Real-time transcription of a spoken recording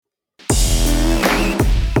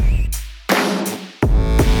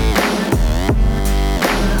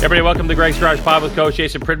everybody, welcome to Greg's Garage Pod with Coach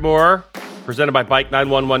Jason Pridmore, presented by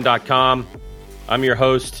Bike911.com. I'm your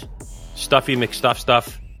host, Stuffy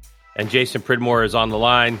McStuff, and Jason Pridmore is on the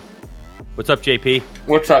line. What's up, JP?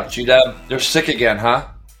 What's up, G-Dub? They're sick again, huh?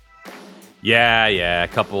 Yeah, a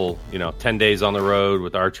couple, 10 days on the road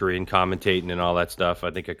with archery and commentating and all that stuff.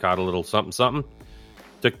 I think I caught a little something.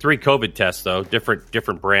 Took 3 COVID tests, though,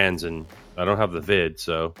 different brands, and I don't have the vid,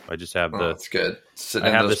 so I just have the... That's good.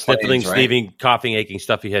 I have the sniffling, sneezing, coughing, aching,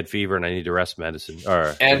 stuffy head fever, and I need to rest medicine.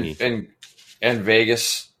 And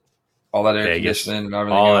Vegas, all that air conditioning and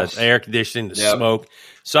everything all else. That air conditioning, the smoke.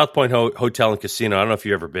 South Point Hotel and Casino. I don't know if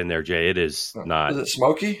you've ever been there, Jay. It is not... Is it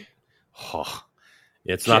smoky? Oh,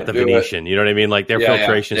 it's not the Venetian. You know what I mean? Like, their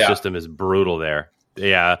filtration system is brutal there.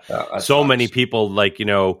 Yeah. So many people, I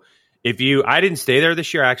didn't stay there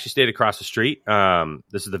this year. I actually stayed across the street.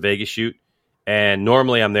 This is the Vegas shoot. And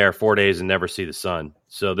normally I'm there 4 days and never see the sun.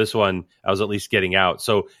 So this one, I was at least getting out.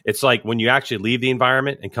 So it's like when you actually leave the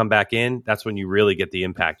environment and come back in, that's when you really get the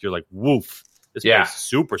impact. You're like, woof, this place is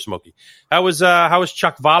super smoky. How was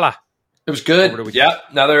Chuck Vala? It was good. Yeah,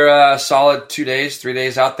 another solid 3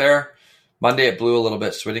 days out there. Monday it blew a little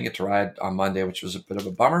bit, so we didn't get to ride on Monday, which was a bit of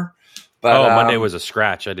a bummer. But Monday was a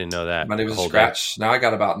scratch. I didn't know that. Monday was a scratch. Now I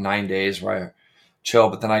got about 9 days where I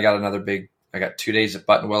chill, but then I got I got 2 days at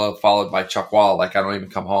Buttonwillow followed by Chuck Wall. I don't even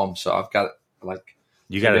come home. So I've got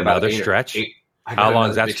you got another stretch? How long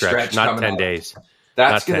is that stretch? Not 10 days.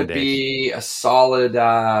 That's going to be a solid 8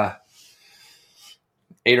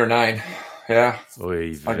 or 9. Yeah. I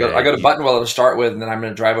go to Buttonwillow to start with, and then I'm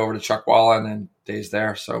going to drive over to Chuck Wall and then days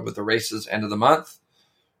there. So with the races end of the month.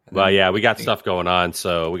 Well, yeah, we got stuff going on.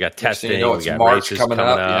 So we got testing, we got March races coming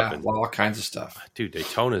up and all kinds of stuff. Dude,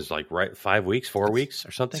 Daytona's 4 weeks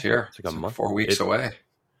or something. It's here. It's like a month. 4 weeks away.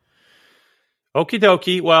 Okie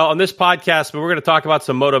dokie. Well, on this podcast, we're going to talk about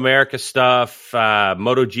some Moto America stuff,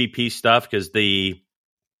 MotoGP stuff, because I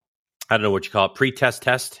don't know what you call it, pre-test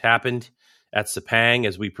happened at Sepang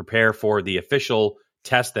as we prepare for the official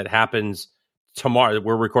test that happens tomorrow.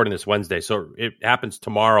 We're recording this Wednesday, so it happens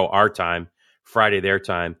tomorrow our time, Friday their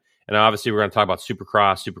time. And obviously, we're going to talk about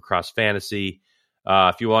Supercross Fantasy.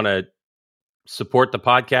 If you want to support the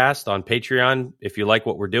podcast on Patreon, if you like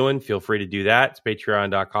what we're doing, feel free to do that. It's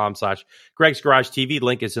patreon.com/Greg's Garage TV.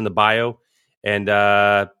 Link is in the bio. And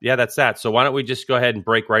that's that. So why don't we just go ahead and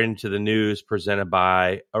break right into the news presented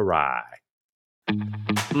by Arai.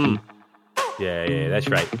 Yeah, that's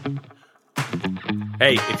right.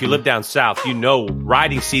 Hey, if you live down south,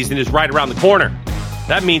 riding season is right around the corner.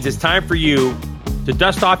 That means it's time for you to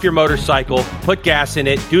dust off your motorcycle, put gas in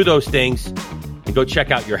it, do those things, and go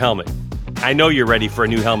check out your helmet. I know you're ready for a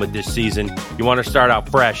new helmet this season. You want to start out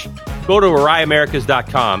fresh. Go to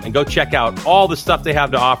AraiAmericas.com and go check out all the stuff they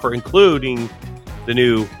have to offer, including the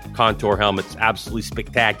new Contour helmets. Absolutely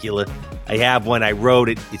spectacular. I have one. I rode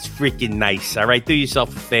it. It's freaking nice. All right, do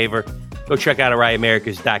yourself a favor. Go check out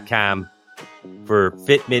AraiAmericas.com for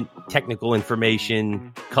fitment, technical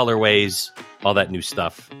information, colorways, all that new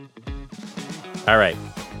stuff. All right.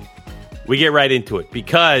 We get right into it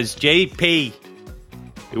because JP,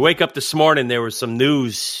 we wake up this morning, there was some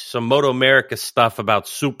news, some Moto America stuff about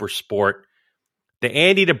Super Sport. The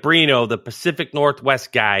Andy DeBrino, the Pacific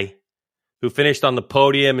Northwest guy who finished on the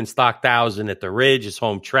podium in Stock 1000 at the Ridge, his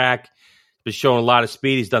home track, been showing a lot of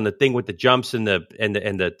speed. He's done the thing with the jumps and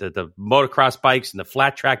the motocross bikes and the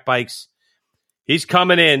flat track bikes. He's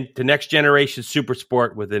coming in to Next Generation Super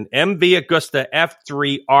Sport with an MV Agusta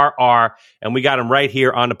F3RR, and we got him right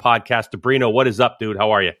here on the podcast. DeBrino, what is up, dude?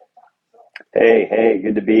 How are you? Hey,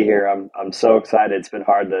 good to be here. I'm so excited. It's been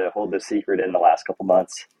hard to hold this secret in the last couple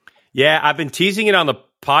months. Yeah, I've been teasing it on the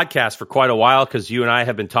podcast for quite a while because you and I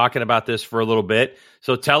have been talking about this for a little bit.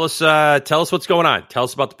 So tell us what's going on. Tell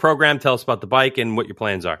us about the program. Tell us about the bike and what your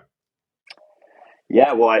plans are.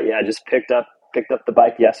 Yeah, well, I just picked up the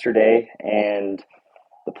bike yesterday, and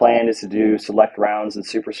the plan is to do select rounds in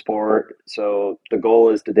Super Sport. So the goal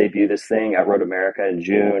is to debut this thing at Road America in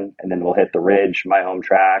June, and then we'll hit the Ridge, my home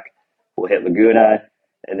track. We'll hit Laguna,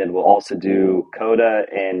 and then we'll also do COTA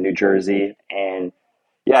and New Jersey. And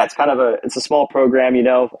yeah, it's a small program, we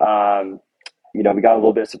got a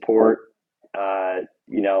little bit of support,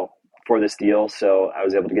 for this deal. So I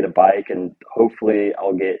was able to get a bike, and hopefully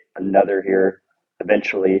I'll get another here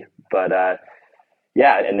eventually. But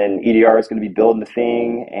and then EDR is going to be building the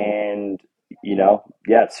thing, and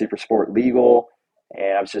it's Super Sport legal.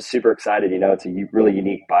 And I was just super excited. It's a really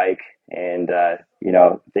unique bike. And, I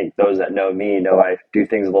think those that know me know I do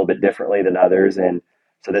things a little bit differently than others. And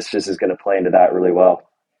so this just is going to play into that really well.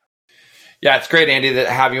 Yeah, it's great, Andy, to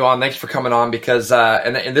have you on. Thanks for coming on because,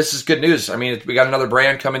 and this is good news. I mean, we got another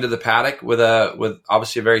brand coming to the paddock with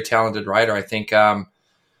obviously a very talented rider. I think, I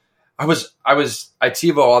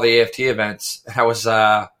TiVo all the AFT events, and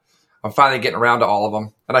I'm finally getting around to all of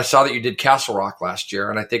them. And I saw that you did Castle Rock last year,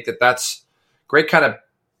 and I think that's great. Kind of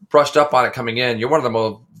brushed up on it coming in. You're one of the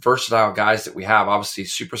most versatile guys that we have. Obviously,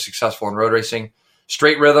 super successful in road racing.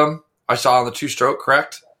 Straight rhythm, I saw on the 2-stroke,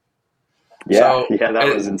 correct? Yeah,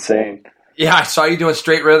 that was insane. Yeah, I saw you doing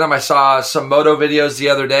straight rhythm. I saw some moto videos the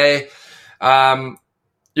other day.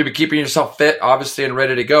 You've been keeping yourself fit, obviously, and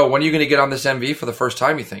ready to go. When are you going to get on this MV for the first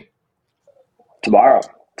time, you think? Tomorrow.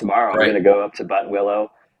 Right. I'm going to go up to Buttonwillow.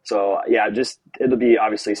 So, yeah, it'll be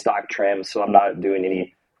obviously stock trim, so I'm not doing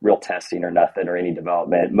any real testing or nothing or any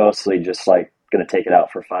development. Mostly just like going to take it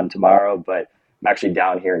out for fun tomorrow. But I'm actually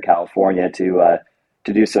down here in California to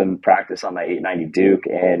do some practice on my 890 Duke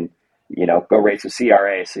and go race with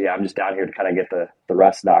CRA. So yeah, I'm just down here to kind of get the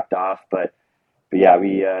rust knocked off. But yeah,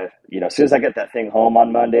 we, as soon as I get that thing home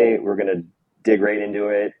on Monday, we're going to dig right into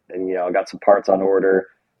it. And, I got some parts on order,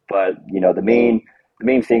 but the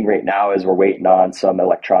main thing right now is we're waiting on some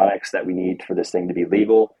electronics that we need for this thing to be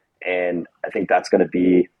legal. And I think that's going to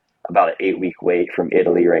be about an 8-week wait from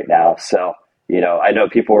Italy right now. So, I know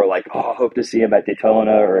people are like, oh, I hope to see him at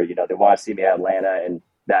Daytona, or, they want to see me at Atlanta. And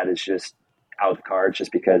that is just out of the cards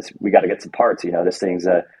just because we got to get some parts. This thing's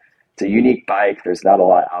it's a unique bike. There's not a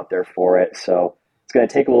lot out there for it. So it's going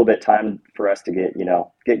to take a little bit of time for us to get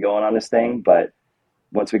going on this thing. But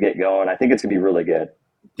once we get going, I think it's going to be really good.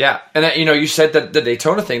 Yeah. And you said that the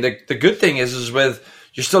Daytona thing, the good thing is with,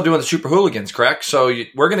 you're still doing the Super Hooligans, correct? So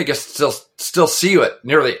we're going to get still see you at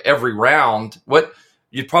nearly every round. What,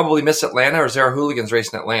 you'd probably miss Atlanta, or is there a Hooligans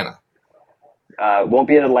race in Atlanta? Won't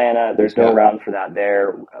be in Atlanta. There's no round for that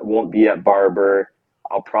there. Won't be at Barber.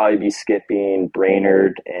 I'll probably be skipping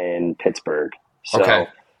Brainerd and Pittsburgh. So kind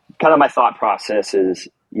of my thought process is,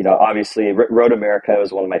 obviously Road America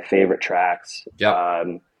was one of my favorite tracks. Yeah.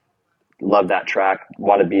 Love that track.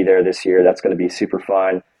 Want to be there this year. That's going to be super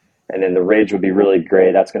fun. And then the Ridge would be really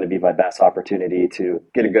great. That's going to be my best opportunity to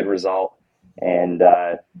get a good result. And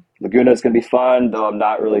Laguna is going to be fun, though I'm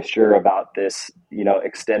not really sure about this,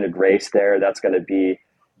 extended race there. That's going to be,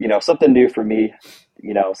 something new for me,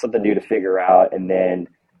 something new to figure out. And then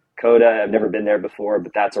Coda, I've never been there before,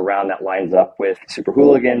 but that's a round that lines up with Super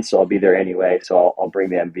Hooligans, so I'll be there anyway. So I'll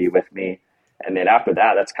bring the MV with me. And then after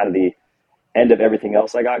that, that's kind of the end of everything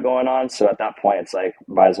else I got going on. So at that point, it's like,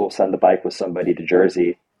 might as well send the bike with somebody to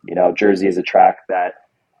Jersey. Jersey is a track that,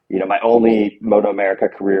 my only Moto America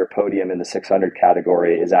career podium in the 600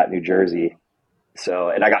 category is at New Jersey. So,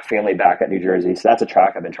 and I got family back at New Jersey. So that's a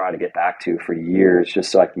track I've been trying to get back to for years,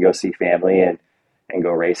 just so I can go see family and go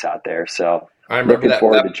race out there. So I remember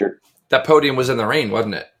that podium was in the rain,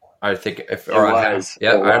 wasn't it? I think it was. I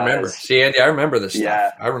remember. See, Andy, I remember this stuff.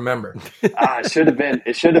 Yeah. I remember. It should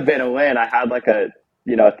have been a win. I had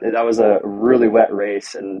that was a really wet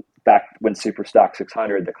race, and back when Super Stock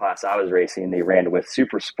 600, the class I was racing, they ran with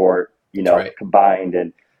Super Sport, combined.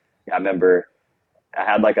 And I remember I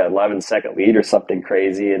had like an 11-second lead or something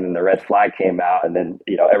crazy, and then the red flag came out, and then,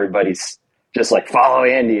 everybody's just like, follow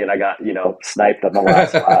Andy, and I got, sniped on the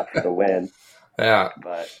last lap for the win. Yeah.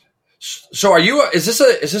 But so is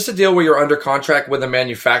this a deal where you're under contract with a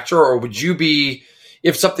manufacturer, or would you be,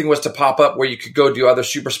 if something was to pop up where you could go do other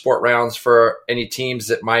Super Sport rounds for any teams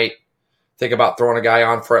that might think about throwing a guy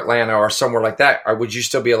on for Atlanta or somewhere like that, or would you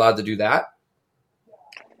still be allowed to do that?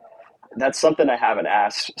 That's something I haven't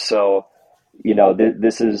asked. So,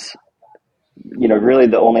 this is, really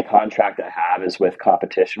the only contract I have is with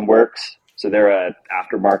Competition Works. So they're a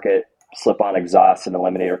aftermarket slip-on exhaust and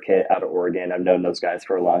eliminator kit out of Oregon. I've known those guys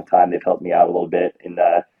for a long time. They've helped me out a little bit in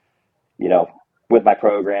with my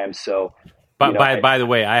program. So, but by the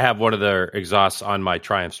way, I have one of their exhausts on my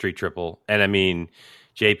Triumph Street Triple, and I mean,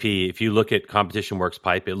 JP, if you look at Competition Works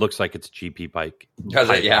pipe, it looks like it's a GP pipe. Does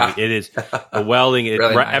it? Yeah. I mean, it is a welding.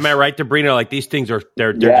 Really nice. Am I right, Debrino? Like, these things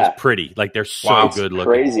they're just pretty. Like, they're so good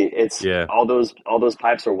looking. Crazy. It's all those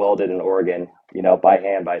pipes are welded in Oregon, by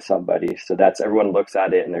hand by somebody. So everyone looks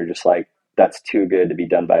at it and they're just like, that's too good to be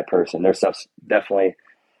done by a person. Their stuff's definitely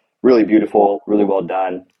really beautiful, really well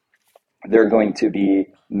done. They're going to be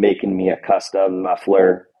making me a custom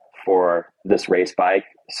muffler for this race bike.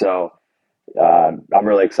 So I'm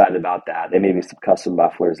really excited about that. They made me some custom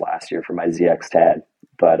mufflers last year for my ZX10.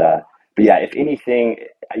 But yeah, if anything,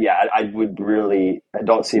 I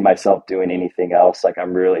don't see myself doing anything else. Like,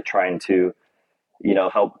 I'm really trying to,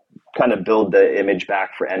 help kind of build the image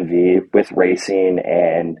back for MV with racing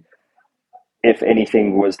and, if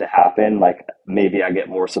anything was to happen, like maybe I get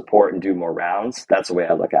more support and do more rounds. That's the way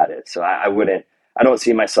I look at it. So I don't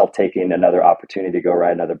see myself taking another opportunity to go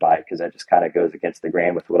ride another bike, because that just kind of goes against the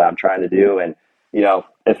grain with what I'm trying to do. And,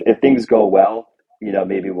 if things go well,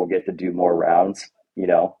 maybe we'll get to do more rounds,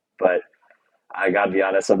 but I gotta be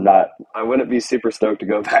honest, I wouldn't be super stoked to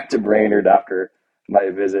go back to Brainerd after my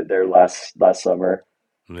visit there last summer.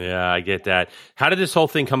 Yeah, I get that. How did this whole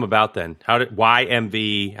thing come about then? Why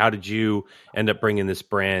MV? How did you end up bringing this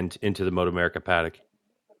brand into the Moto America paddock?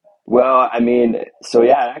 Well, I mean, so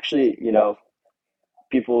yeah, actually,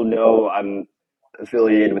 people know I'm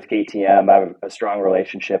affiliated with KTM. I have a strong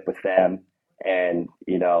relationship with them. And,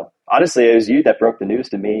 honestly, it was you that broke the news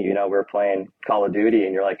to me. We were playing Call of Duty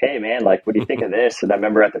and you're like, hey man, like, what do you think of this? And I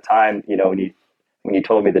remember at the time, when you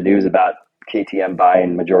told me the news about KTM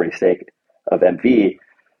buying majority stake of MV,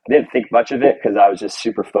 I didn't think much of it because I was just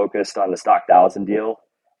super focused on the Stock 1000 deal,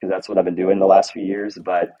 because that's what I've been doing the last few years.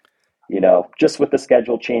 But, just with the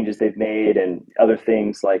schedule changes they've made and other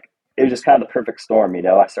things, like, it was just kind of the perfect storm.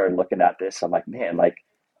 I started looking at this. I'm like, man, like,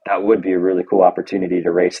 that would be a really cool opportunity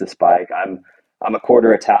to race this bike. I'm a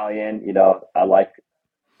quarter Italian.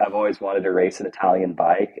 I've always wanted to race an Italian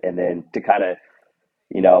bike, and then to kind of,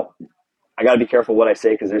 I got to be careful what I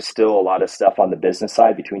say, because there's still a lot of stuff on the business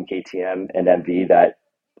side between KTM and MV that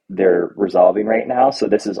they're resolving right now. So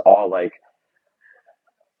this is all like,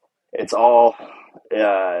 it's hard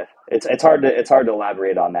to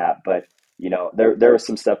elaborate on that, but there was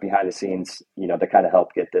some stuff behind the scenes, that kind of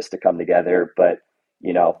helped get this to come together. But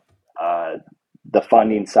the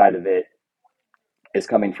funding side of it is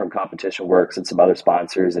coming from Competition Works and some other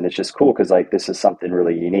sponsors, and it's just cool because, like, this is something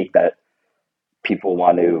really unique that people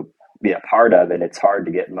want to be a part of, and it's hard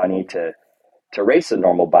to get money to race a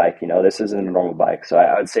normal bike. This isn't a normal bike, so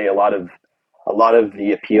I would say a lot of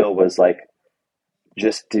the appeal was like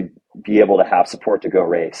just to be able to have support to go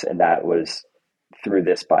race, and that was through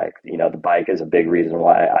this bike. The bike is a big reason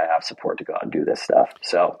why I have support to go out and do this stuff.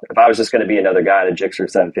 So if I was just going to be another guy at a Gixxer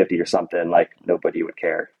 750 or something, like, nobody would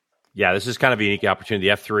care. Yeah, this is kind of a unique opportunity.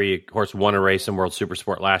 The F3, of course, won a race in World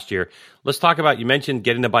Supersport last year. Let's talk about, you mentioned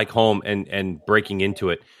getting the bike home and breaking into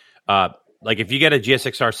it. Like, if you get a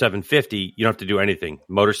GSXR 750, you don't have to do anything.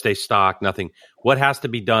 Motor stays stock, nothing. What has to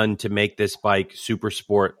be done to make this bike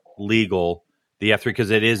Supersport legal, the F3, because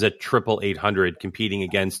it is a triple 800 competing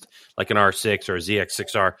against like an R6 or a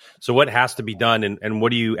ZX6R. So what has to be done, and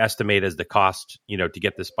what do you estimate as the cost, to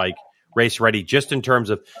get this bike race ready, just in terms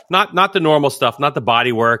of not the normal stuff, not the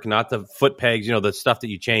body work, not the foot pegs, the stuff that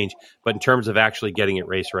you change, but in terms of actually getting it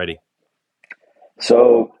race ready?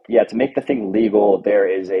 So yeah, to make the thing legal, there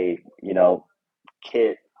is a,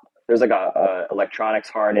 kit. There's like a electronics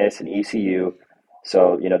harness and ECU.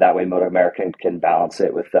 So, that way Moto America can balance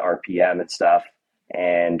it with the RPM and stuff.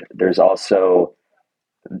 And there's also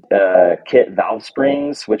kit valve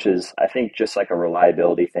springs, which is, I think, just like a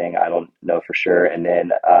reliability thing. I don't know for sure. And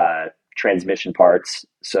then transmission parts.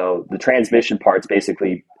 So the transmission parts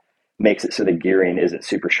basically makes it so the gearing isn't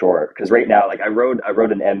super short. Because right now, like, I rode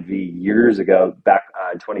an MV years ago, back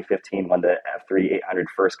in 2015 when the F3 800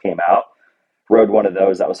 first came out. Rode one of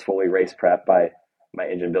those that was fully race prepped by my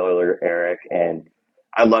engine builder, Eric, and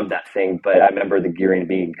I loved that thing. But I remember the gearing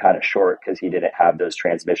being kind of short because he didn't have those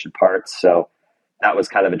transmission parts. So that was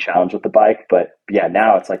kind of a challenge with the bike. But yeah,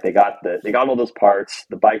 now it's like they got all those parts.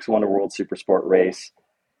 The bike's won a World Supersport race.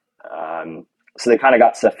 So they kind of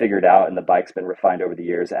got stuff figured out, and the bike's been refined over the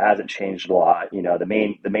years. It hasn't changed a lot.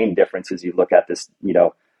 The main difference is you look at this,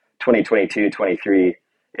 2022, 23,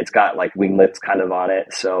 it's got like winglets kind of on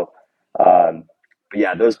it. So, but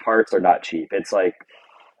yeah, those parts are not cheap. It's like,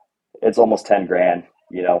 it's almost 10 grand,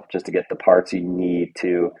 just to get the parts you need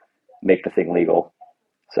to make the thing legal.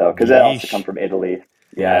 So, cause that has to come from Italy.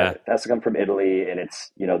 Yeah, it has to come from Italy, and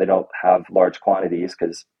it's, they don't have large quantities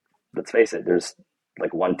because, let's face it, there's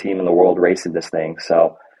like one team in the world racing this thing.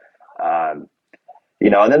 So, and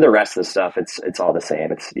then the rest of the stuff, it's all the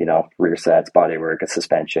same. It's, rear sets, body work, it's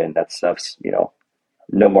suspension. That stuff's,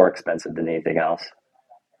 no more expensive than anything else.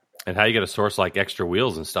 And how you get a source like extra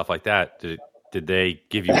wheels and stuff like that? Did they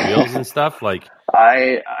give you wheels and stuff? Like,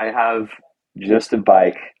 I have just a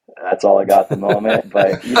bike. That's all I got at the moment.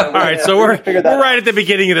 But all right, so we're right at the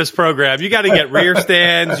beginning of this program. You got to get rear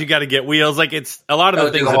stands. You got to get wheels. Like, it's a lot of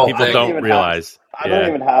the things that people don't realize. I don't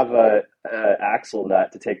even have a axle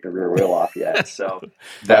nut to take the rear wheel off yet. So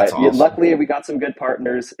that's awesome. Luckily, we got some good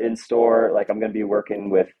partners in store. Like, I'm going to be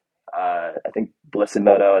working with I think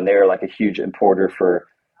Blisimoto, and they're like a huge importer for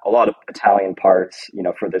a lot of Italian parts,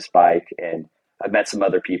 for this bike. And I've met some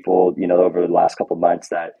other people, over the last couple of months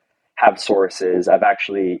that have sources. I've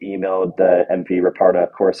actually emailed the MV Reparta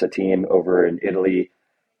Corsa team over in Italy.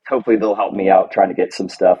 Hopefully they'll help me out trying to get some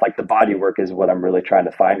stuff. Like the bodywork is what I'm really trying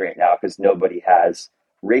to find right now, because nobody has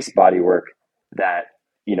race bodywork that,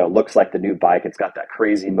 looks like the new bike. It's got that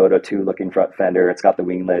crazy Moto2 looking front fender. It's got the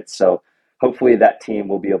winglets. So hopefully that team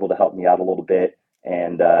will be able to help me out a little bit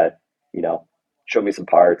and, show me some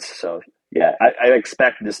parts. So yeah, I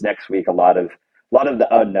expect this next week a lot of the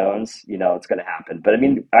unknowns. It's going to happen. But I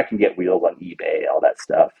mean, I can get wheels on eBay, all that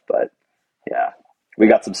stuff. But yeah, we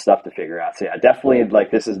got some stuff to figure out. So yeah, definitely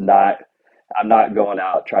I'm not going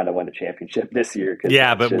out trying to win a championship this year.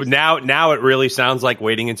 Yeah, but now it really sounds like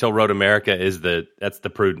waiting until Road America that's the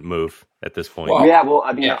prudent move at this point. Well, yeah, well,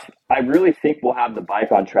 I mean, I really think we'll have the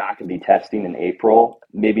bike on track and be testing in April.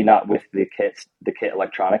 Maybe not with the kit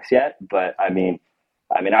electronics yet, but I mean,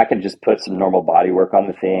 I can just put some normal body work on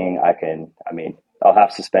the thing. I'll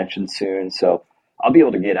have suspension soon, so I'll be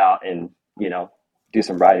able to get out and do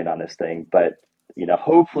some riding on this thing. But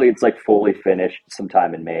hopefully it's like fully finished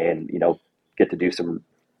sometime in May, and get to do some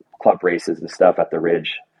club races and stuff at the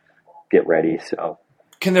Ridge, get ready. So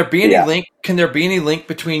can there be any link? Can there be any link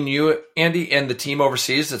between you, Andy, and the team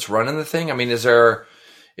overseas that's running the thing? I mean, is there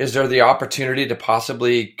the opportunity to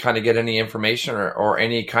possibly kind of get any information or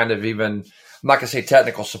any kind of even, I'm not going to say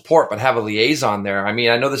technical support, but have a liaison there? I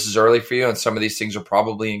mean, I know this is early for you and some of these things are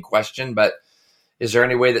probably in question, but is there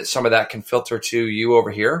any way that some of that can filter to you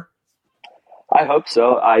over here? I hope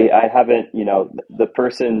so. I haven't, the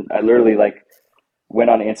person, I literally went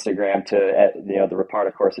on Instagram to, the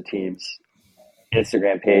Reparta Corsa team's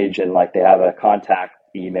Instagram page, and they have a contact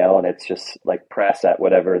email, and it's just press at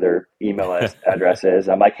whatever their email address is.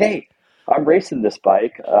 I'm like, hey, I'm racing this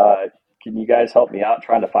bike. Can you guys help me out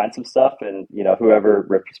trying to find some stuff? And, whoever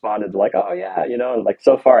responded oh yeah, and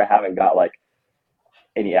so far I haven't got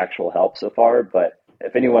any actual help so far, but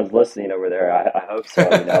if anyone's listening over there, I hope so,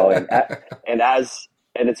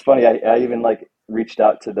 and it's funny, I even reached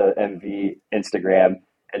out to the MV Instagram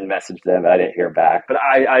and messaged them, and I didn't hear back. But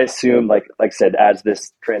I assume, like I said, as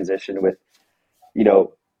this transition with,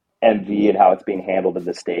 MV and how it's being handled in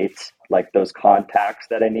the States, those contacts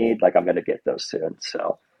that I need, I'm going to get those soon.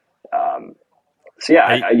 So,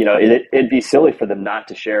 yeah, it'd be silly for them not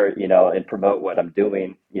to share, and promote what I'm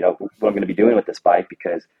doing, what I'm going to be doing with this bike,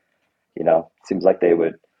 because, it seems like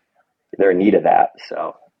they're in need of that.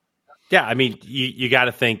 So. Yeah, I mean, you got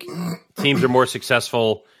to think teams are more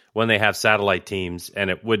successful when they have satellite teams, and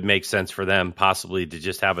it would make sense for them possibly to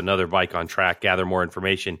just have another bike on track, gather more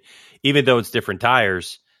information. Even though it's different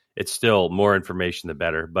tires, it's still more information the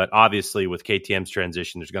better. But obviously with KTM's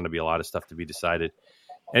transition, there's going to be a lot of stuff to be decided.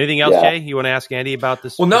 Anything else, Jay, you want to ask Andy about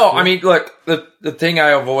this? Well, no, I mean, look, the thing I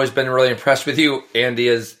have always been really impressed with you, Andy,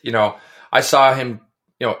 is, I saw him,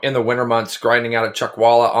 in the winter months grinding out at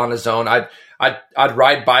Chuckwalla on his own. I'd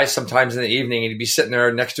ride by sometimes in the evening, and he'd be sitting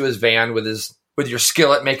there next to his van with your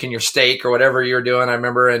skillet making your steak or whatever you're doing. I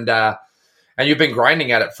remember, and you've been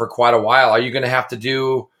grinding at it for quite a while. Are you going to have to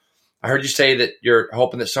do? I heard you say that you're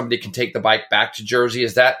hoping that somebody can take the bike back to Jersey.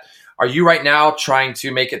 Are you right now trying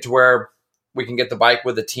to make it to where we can get the bike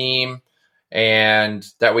with the team, and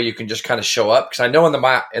that way you can just kind of show up? Because I know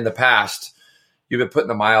in the past you've been putting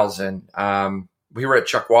the miles in. We were at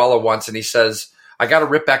Chuckwalla once, and he says, I got to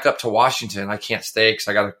rip back up to Washington. I can't stay because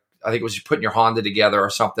I think it was you putting your Honda together or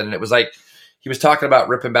something. And it was he was talking about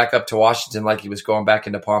ripping back up to Washington like he was going back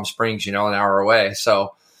into Palm Springs, an hour away.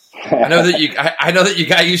 So I know that you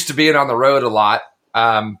got used to being on the road a lot.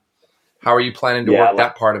 How are you planning to work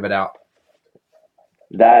that part of it out?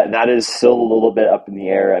 That is still a little bit up in the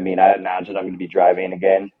air. I mean, I imagine I'm going to be driving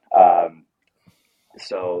again.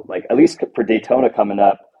 So at least for Daytona coming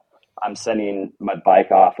up, I'm sending my bike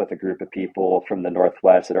off with a group of people from the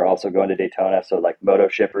Northwest that are also going to Daytona. So Moto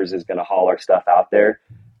Shippers is going to haul our stuff out there.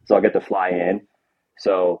 So I'll get to fly in.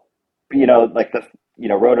 So,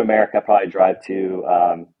 Road America, I'll probably drive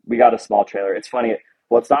to. We got a small trailer. It's funny.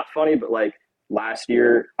 Well, it's not funny, but last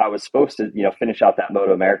year I was supposed to, finish out that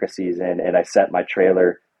Moto America season, and I sent my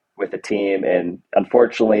trailer with the team, and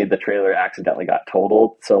unfortunately the trailer accidentally got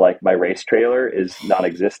totaled. So my race trailer is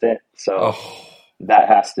non-existent. So that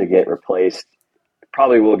has to get replaced.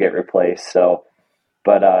 Probably will get replaced. So,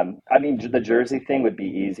 but I mean, the Jersey thing would be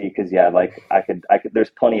easy because I could.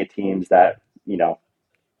 There's plenty of teams that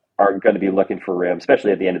are going to be looking for room,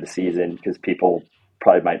 especially at the end of the season, because people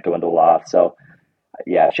probably might dwindle off. So,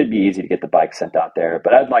 yeah, it should be easy to get the bike sent out there.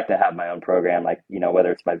 But I'd like to have my own program,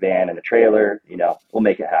 whether it's my van and a trailer, we'll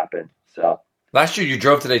make it happen. So last year you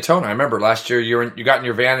drove to Daytona. I remember last year you got in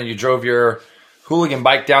your van and you drove your hooligan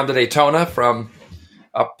bike down to Daytona from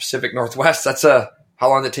up Pacific Northwest. How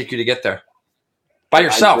long did it take you to get there? By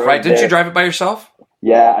yourself, right? Didn't you drive it by yourself?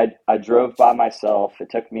 Yeah, I drove by myself. It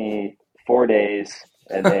took me 4 days,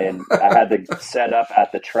 and then I had to set up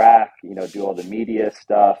at the track, do all the media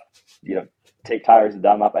stuff, take tires and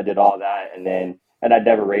dumb up. I did all that, and I'd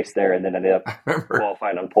never raced there, and then I ended up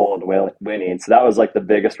qualifying on pole and winning. So that was like the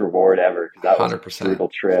biggest reward ever, because that was 100%. A brutal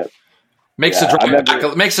trip. Makes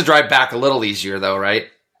the drive back a little easier, though, right?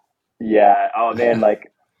 Yeah. Oh man,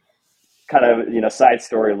 like kind of side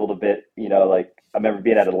story a little bit. Like I remember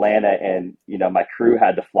being at Atlanta, and my crew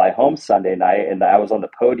had to fly home Sunday night, and I was on the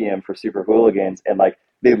podium for Super Hooligans, and like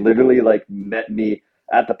they literally like met me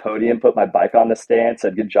at the podium, put my bike on the stand,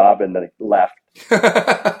 said good job, and then left.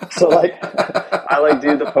 So like I like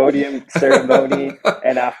do the podium ceremony,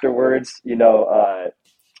 and afterwards,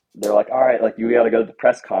 they're like, all right, like you got to go to the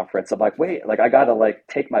press conference. I'm like, wait, like I got to like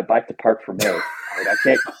take my bike to Park for May.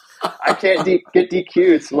 Like I can't get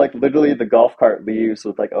DQ'd. So like literally the golf cart leaves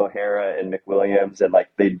with like O'Hara and McWilliams, and like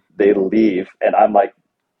they leave, and I'm like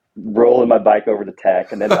rolling my bike over to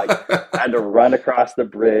Tech, and then like I had to run across the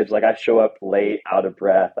bridge. Like I show up late, out of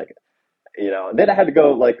breath, like, and then I had to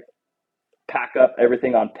go like pack up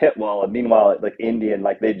everything on pit wall. And meanwhile, like Indian,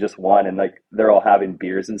 like they just won, and like they're all having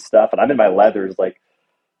beers and stuff, and I'm in my leathers, like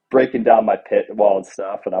breaking down my pit wall and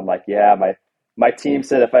stuff. And I'm like, yeah, my team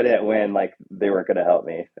said if I didn't win, like they weren't going to help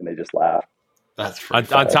me, and they just laughed. That's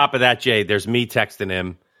on top of that, Jay, there's me texting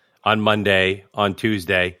him on Monday, on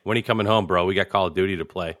Tuesday, when are you coming home, bro? We got Call of Duty to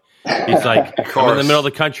play. He's like, I'm in the middle of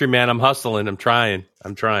the country, man. I'm hustling. I'm trying.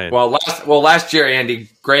 Well, last year, Andy,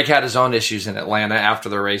 Greg had his own issues in Atlanta after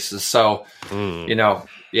the races. So, he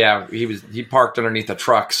parked underneath a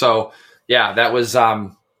truck. So, yeah, that was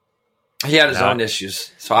he had his own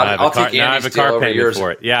issues. So I'll take Andy's deal over yours.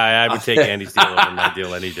 For it. Yeah, I would take Andy's deal over my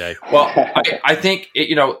deal any day. Well, I think,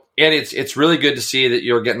 Andy, it's really good to see that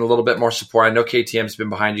you're getting a little bit more support. I know KTM's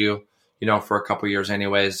been behind you, for a couple of years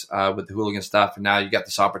anyways, with the hooligan stuff. And now you got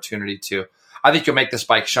this opportunity I think you'll make this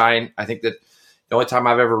bike shine. I think that the only time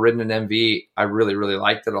I've ever ridden an MV, I really, really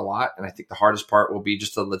liked it a lot. And I think the hardest part will be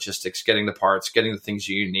just the logistics, getting the parts, getting the things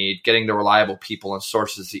you need, getting the reliable people and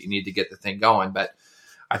sources that you need to get the thing going. But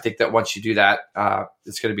I think that once you do that,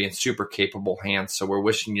 it's going to be in super capable hands. So we're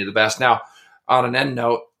wishing you the best. Now, on an end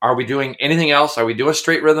note, are we doing anything else? Are we doing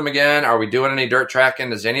straight rhythm again? Are we doing any dirt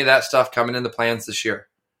tracking? Is any of that stuff coming in the plans this year?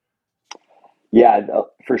 Yeah,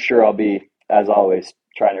 for sure. I'll be, as always,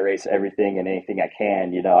 trying to race everything and anything I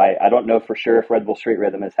can. I don't know for sure if Red Bull Straight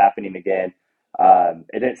Rhythm is happening again.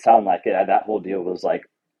 It didn't sound like it. That whole deal was like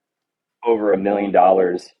over $1 million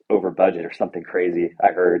over budget or something crazy.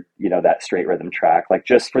 I heard, that Straight Rhythm track, like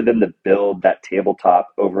just for them to build that tabletop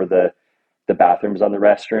over the bathrooms on the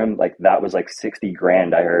restroom, like that was like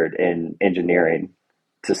 $60,000 I heard in engineering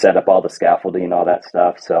to set up all the scaffolding and all that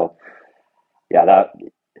stuff. So yeah,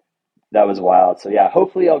 that was wild. So yeah,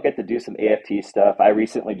 hopefully I'll get to do some AFT stuff. I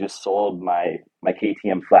recently just sold my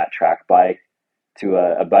KTM flat track bike to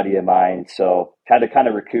a buddy of mine. So had to kind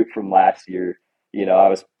of recoup from last year.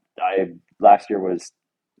 Last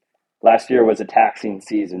year was a taxing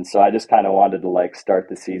season. So I just kind of wanted to like start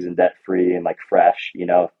the season debt free and like fresh,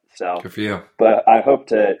 so good for you. But I hope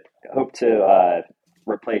to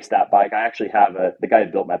replace that bike. I actually have the guy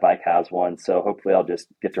who built my bike has one. So hopefully I'll just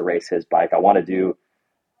get to race his bike. I want to do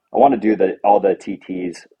all the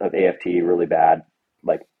TTs of AFT really bad,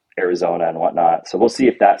 like Arizona and whatnot. So we'll see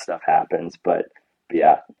if that stuff happens. But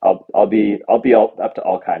yeah, I'll be up to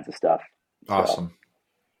all kinds of stuff. Awesome.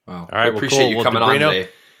 So. Wow. All right. Appreciate you coming on today.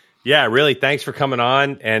 Yeah, really. Thanks for coming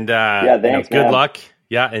on. And thanks, good luck.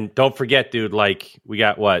 Yeah. And don't forget, dude, like we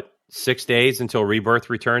got 6 days until Rebirth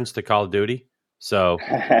returns to Call of Duty. So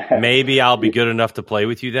maybe I'll be good enough to play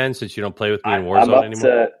with you then, since you don't play with me in Warzone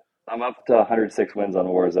anymore. I'm up to 106 wins on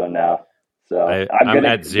Warzone now. So I'm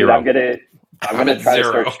at 0. I'm gonna try to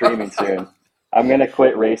start streaming soon. I'm gonna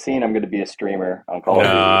quit racing. I'm gonna be a streamer on Call of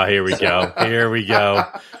Duty. Here we go. Here we go.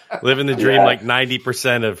 Living the dream like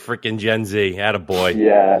 90% of freaking Gen Z. Attaboy.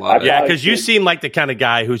 Yeah. Because you seem like the kind of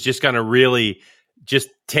guy who's just gonna really just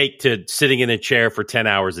take to sitting in a chair for 10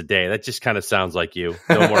 hours a day. That just kind of sounds like you.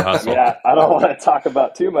 No more hustle. Yeah, I don't want to talk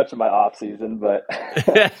about too much of my off season, but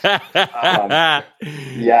well,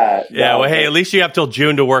 hey, at least you have till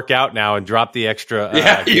June to work out now and drop the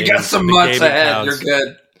extra. You got some months ahead. Pounds. You're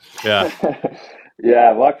good. Yeah.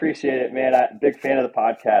 Yeah, well, I appreciate it, man. Big fan of the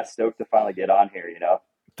podcast. Stoked to finally get on here,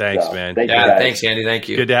 Thanks, man. Thanks, Andy. Thank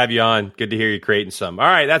you. Good to have you on. Good to hear you creating some. All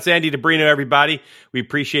right, that's Andy DeBrino, everybody. We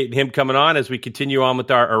appreciate him coming on as we continue on with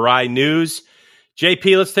our Arai news.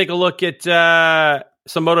 JP, let's take a look at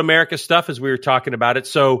some Moto America stuff as we were talking about it.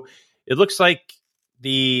 So it looks like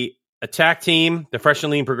the Attack team, the Fresh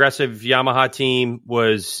and Lean Progressive Yamaha team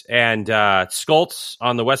was, and Skoltz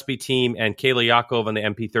on the Westby team and Kayla Yakov on the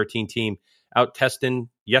MP13 team out testing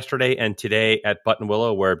yesterday and today at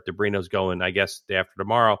Buttonwillow, where Debrino's going, I guess, day after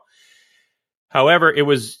tomorrow. However, it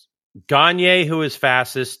was Gagne who was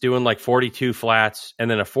fastest, doing like 42 flats, and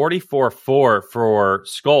then a 44.4 for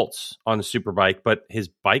Skoltz on the Superbike, but his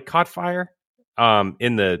bike caught fire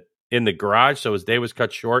in the garage, so his day was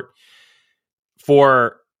cut short.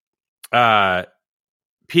 For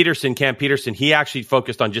Peterson, Cam Peterson, he actually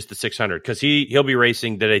focused on just the 600 because he'll be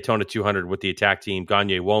racing the Daytona 200 with the Attack team.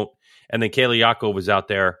 Gagne won't. And then Kayla Yakov was out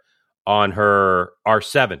there on her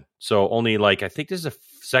R7. So only I think this is a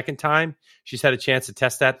second time she's had a chance to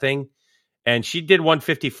test that thing. And she did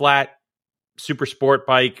 150 flat, super sport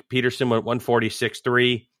bike. Peterson went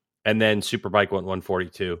 146.3, and then Superbike went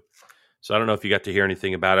 142. So I don't know if you got to hear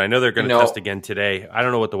anything about it. I know they're going to test again today. I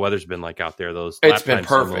don't know what the weather's been like out there. It's been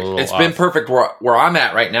perfect. It's been perfect where I'm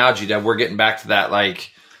at right now, G-Dub. We're getting back to that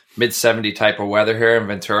mid 70 type of weather here in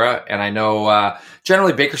Ventura. And I know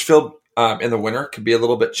generally Bakersfield in the winter could be a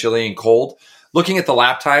little bit chilly and cold. Looking at the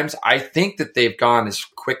lap times, I think that they've gone as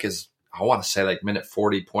quick as, I want to say minute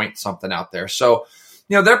 40 point something out there. So,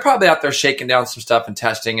 they're probably out there shaking down some stuff and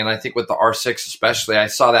testing. And I think with the R6 especially, I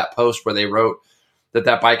saw that post where they wrote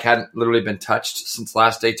that bike hadn't literally been touched since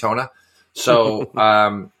last Daytona. So,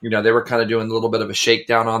 they were kind of doing a little bit of a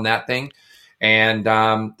shakedown on that thing. And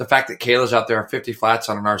the fact that Kayla's out there at 50 flats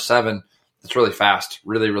on an R7, that's really fast,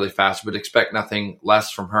 really, really fast. Would expect nothing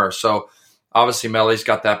less from her. So, obviously, Melly's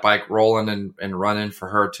got that bike rolling and running for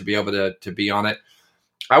her to be able to be on it.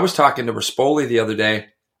 I was talking to Rispoli the other day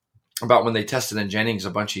about when they tested in Jennings a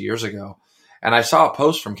bunch of years ago. And I saw a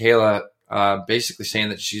post from Kayla basically saying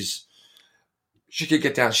that she could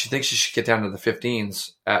get down. She thinks she should get down to the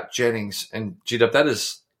 15s at Jennings, and G-Dub, that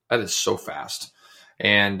is so fast.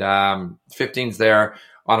 And 15s there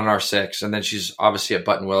on an R6, and then she's obviously at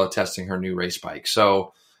Buttonwillow testing her new race bike.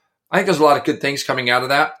 So I think there's a lot of good things coming out of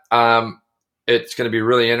that. It's going to be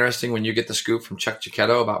really interesting when you get the scoop from Chuck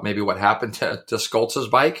Giacchetto about maybe what happened to Skoltz's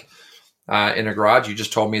bike in a garage. You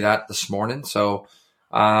just told me that this morning. So,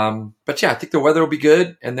 but yeah, I think the weather will be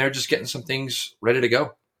good, and they're just getting some things ready to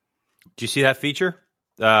go. Did you see that feature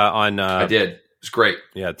on? I did. It was great.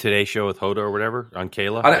 Yeah, Today Show with Hoda or whatever on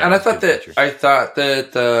Kayla. And I thought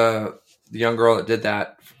that the young girl that did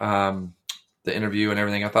that, the interview and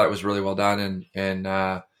everything, I thought it was really well done. And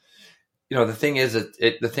the thing is,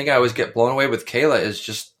 the thing I always get blown away with Kayla is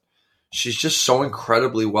she's just so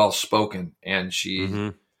incredibly well spoken, and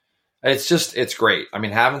it's great. I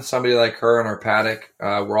mean, having somebody like her in our paddock,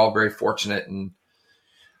 we're all very fortunate, and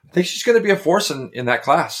I think she's going to be a force in that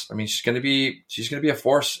class. I mean, she's going to be a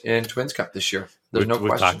force in Twins Cup this year. There's no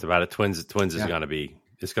question. We've talked about it. Twins is going to be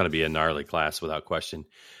a gnarly class without question.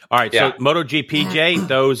 All right, so MotoGP, Jay,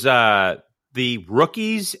 those the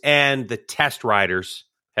rookies and the test riders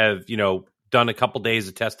have done a couple days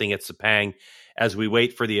of testing at Sepang as we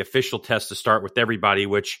wait for the official test to start with everybody,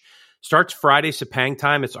 which starts Friday Sepang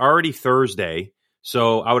time. It's already Thursday.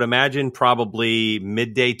 So I would imagine probably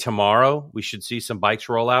midday tomorrow, we should see some bikes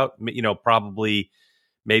roll out, probably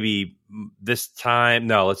maybe this time.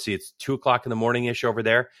 No, let's see. It's 2:00 in the morning-ish over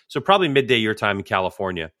there. So probably midday your time in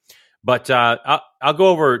California. But I'll go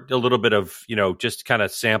over a little bit of, just kind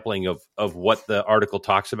of sampling of what the article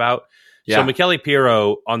talks about. Yeah. So Michele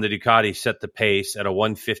Pirro on the Ducati set the pace at a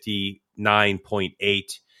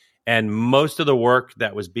 159.8. And most of the work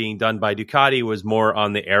that was being done by Ducati was more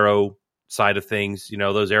on the aero side of things,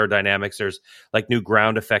 those aerodynamics. There's new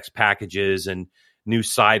ground effects packages and new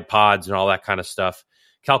side pods and all that kind of stuff.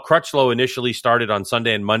 Cal Crutchlow initially started on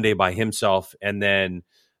Sunday and Monday by himself, and then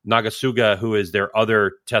Nagasuga, who is their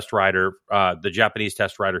other test rider, the Japanese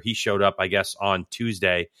test rider, he showed up, I guess, on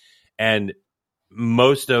Tuesday. And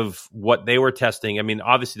most of what they were testing, I mean,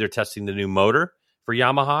 obviously they're testing the new motor for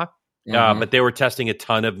Yamaha, but they were testing a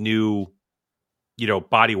ton of new,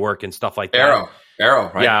 body work and stuff like that.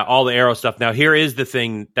 Aero, right? Yeah, all the aero stuff. Now, here is the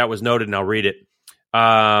thing that was noted, and I'll read it.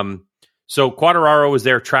 So Quartararo was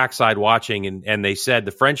there trackside watching, and they said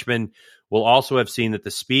the Frenchman will also have seen that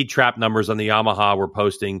the speed trap numbers on the Yamaha were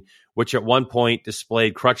posting, which at one point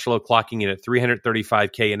displayed Crutchlow clocking in at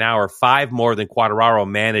 335 an hour, 5 more than Quartararo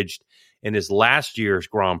managed in his last year's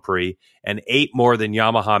Grand Prix, and 8 more than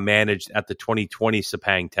Yamaha managed at the 2020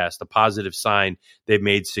 Sepang test, a positive sign they've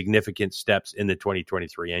made significant steps in the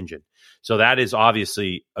 2023 engine. So that is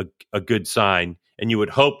obviously a good sign, and you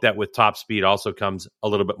would hope that with top speed also comes a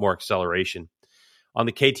little bit more acceleration. On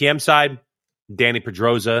the KTM side, Danny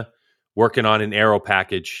Pedrosa working on an aero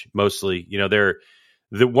package mostly.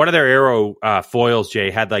 One of their aero foils,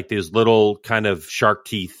 Jay, had these little kind of shark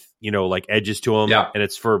teeth like edges to them. Yeah. And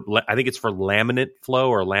I think it's for laminate flow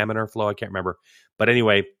or laminar flow. I can't remember. But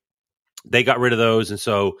anyway, they got rid of those. And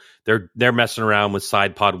so they're messing around with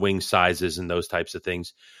side pod wing sizes and those types of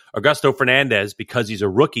things. Augusto Fernandez, because he's a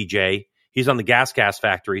rookie, Jay, he's on the Gas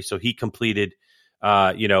Factory. So he completed,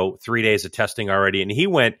 3 days of testing already. And he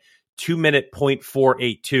went 2-minute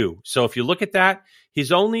 0.482. So if you look at that,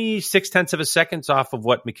 he's only 0.6 of a second off of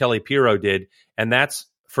what Michele Pirro did. And that's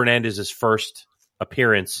Fernandez's first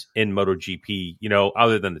appearance in MotoGP,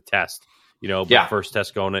 other than the test, first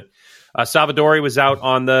test going it. Salvadori was out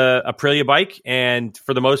on the Aprilia bike, and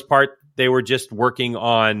for the most part, they were just working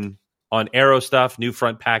on aero stuff, new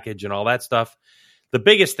front package, and all that stuff. The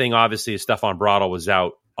biggest thing, obviously, is Stefan Bradl was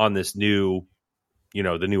out on this new,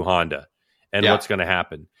 the new Honda, and what's going to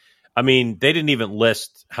happen. I mean, they didn't even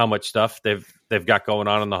list how much stuff they've got going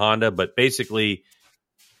on in the Honda, but basically,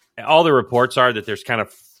 all the reports are that there's kind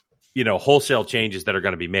of wholesale changes that are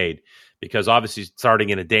going to be made. Because obviously starting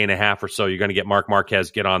in a day and a half or so, you're going to get Marc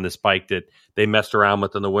Marquez get on this bike that they messed around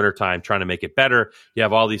with in the wintertime trying to make it better. You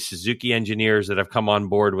have all these Suzuki engineers that have come on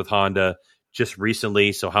board with Honda just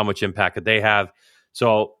recently. So how much impact could they have?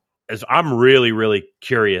 So I'm really, really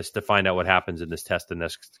curious to find out what happens in this test in the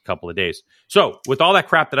next couple of days. So with all that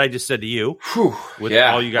crap that I just said to you,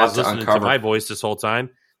 all you guys listening to my voice this whole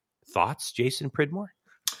time, thoughts, Jason Pridmore?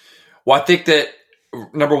 Well, I think that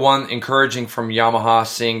number one, encouraging from Yamaha,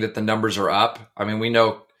 seeing that the numbers are up. I mean, we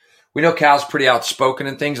know Cal's pretty outspoken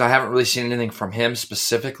and things. I haven't really seen anything from him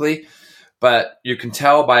specifically, but you can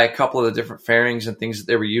tell by a couple of the different fairings and things that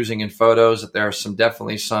they were using in photos that there are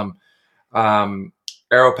definitely some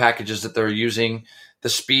aero packages that they're using. The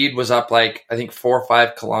speed was up I think 4 or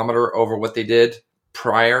 5 kilometer over what they did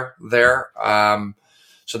prior there.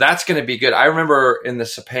 So that's going to be good. I remember in the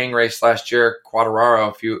Sepang race last year,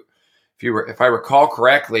 Quartararo, if I recall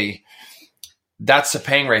correctly, that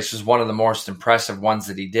Sepang race was one of the most impressive ones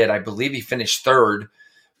that he did. I believe he finished third,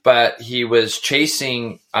 but he was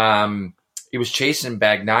chasing Bagnaia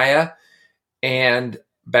and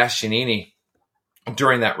Bastianini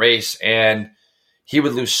during that race, and he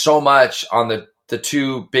would lose so much on the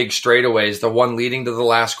two big straightaways, the one leading to the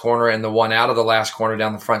last corner and the one out of the last corner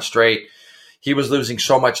down the front straight. He was losing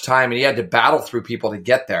so much time, and he had to battle through people to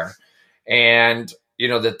get there. And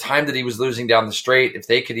the time that he was losing down the straight, if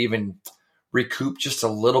they could even recoup just a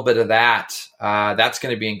little bit of that, that's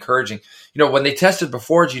going to be encouraging. When they tested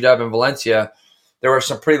before G-Dub in Valencia, there were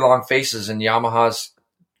some pretty long faces in Yamaha's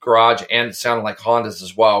garage, and it sounded like Honda's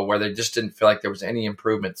as well, where they just didn't feel like there was any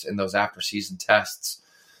improvements in those after-season tests.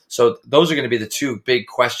 So those are going to be the two big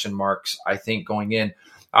question marks, I think, going in.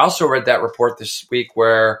 I also read that report this week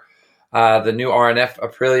where the new RNF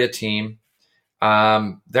Aprilia team,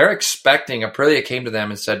 they're expecting, Aprilia came to them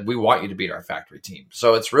and said, we want you to beat our factory team.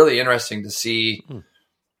 So it's really interesting to see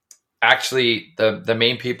actually the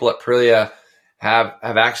main people at Aprilia have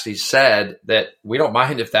actually said that we don't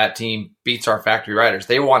mind if that team beats our factory riders.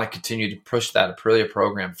 They want to continue to push that Aprilia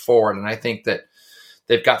program forward. And I think that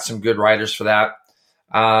they've got some good riders for that.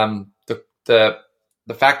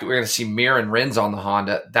 The fact that we're going to see Mir and Rins on the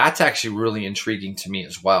Honda, that's actually really intriguing to me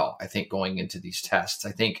as well. I think going into these tests,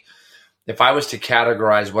 I think if I was to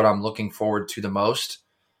categorize what I'm looking forward to the most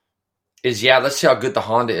is, let's see how good the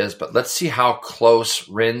Honda is, but let's see how close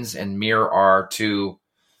Rins and Mir are to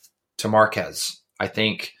Marquez. I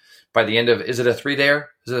think by the end of, is it a 3-dayer?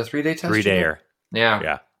 Is it a 3-day test? 3-dayer.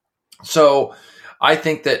 Yeah. So I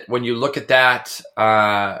think that when you look at that,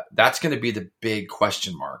 that's going to be the big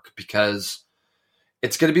question mark, because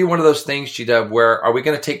it's going to be one of those things, G-Dub, where are we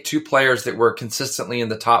going to take two players that were consistently in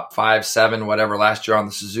the top 5, 7, whatever last year on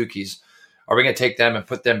the Suzukis? Are we going to take them and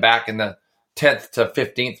put them back in the 10th to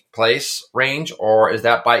 15th place range? Or is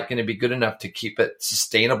that bike going to be good enough to keep it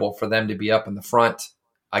sustainable for them to be up in the front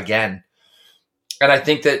again? And I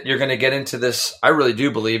think that you're going to get into this. I really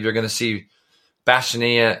do believe you're going to see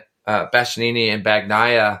Bastianini and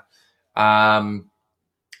Bagnaia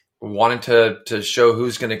wanting to show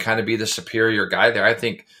who's going to kind of be the superior guy there. I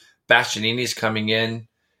think Bastianini's coming in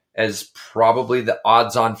as probably the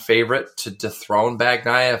odds-on favorite to dethrone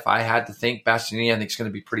Bagnaia. If I had to think, Bastianini, I think, is going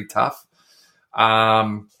to be pretty tough,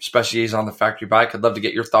 especially he's on the factory bike. I'd love to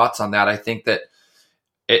get your thoughts on that. I think that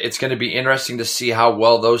it's going to be interesting to see how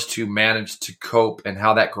well those two manage to cope and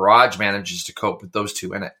how that garage manages to cope with those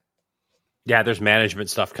two in it. Yeah, there's management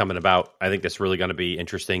stuff coming about. I think that's really going to be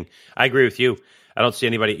interesting. I agree with you. I don't see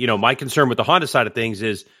anybody, my concern with the Honda side of things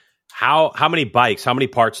is how many bikes, how many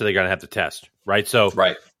parts are they going to have to test, right? So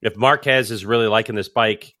if Marquez is really liking this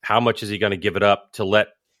bike, how much is he going to give it up to let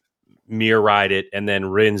Mir ride it and then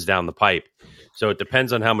Rins down the pipe? So it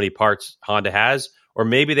depends on how many parts Honda has, or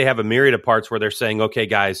maybe they have a myriad of parts where they're saying, okay,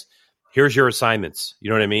 guys, here's your assignments. You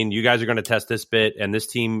know what I mean? You guys are going to test this bit, and this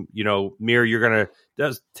team, Mir, you're going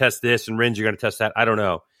to test this, and Rins, you're going to test that. I don't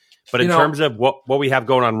know. But in terms of what we have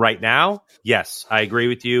going on right now, yes, I agree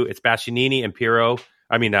with you. It's Bastianini and Pirro.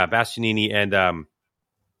 I mean, Bastianini and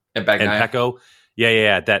Pecco.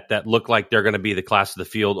 Yeah. That look like they're going to be the class of the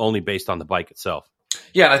field only based on the bike itself.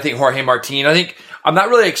 Yeah, and I think Jorge Martin. I'm not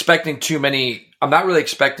really expecting too many. I'm not really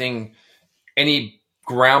expecting any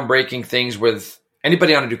groundbreaking things with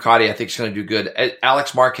anybody on a Ducati. I think is going to do good.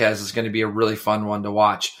 Alex Marquez is going to be a really fun one to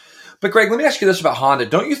watch. But Greg, let me ask you this about Honda.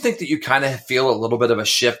 Don't you think that you kind of feel a little bit of a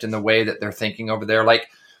shift in the way that they're thinking over there? Like,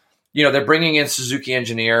 they're bringing in Suzuki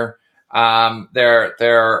Engineer.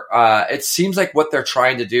 It seems like what they're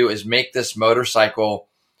trying to do is make this motorcycle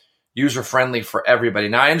user friendly for everybody.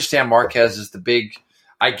 Now, I understand Marquez is the big.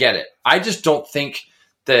 I get it. I just don't think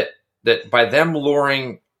that by them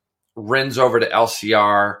luring Rins over to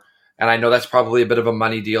LCR, and I know that's probably a bit of a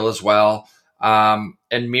money deal as well, and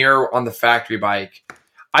Mir on the factory bike.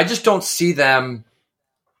 I just don't see them.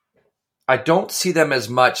 I don't see them as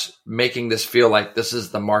much making this feel like this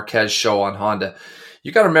is the Marquez show on Honda.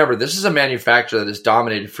 You got to remember, this is a manufacturer that has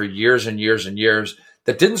dominated for years and years and years.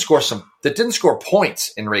 That didn't score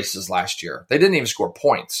points in races last year. They didn't even score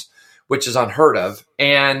points, which is unheard of.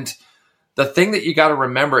 And the thing that you got to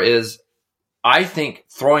remember is, I think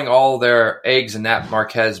throwing all their eggs in that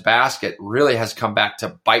Marquez basket really has come back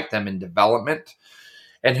to bite them in development.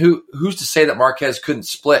 And who's to say that Marquez couldn't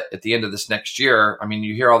split at the end of this next year? I mean,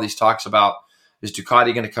 you hear all these talks about, is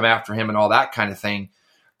Ducati going to come after him and all that kind of thing.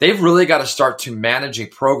 They've really got to start to manage a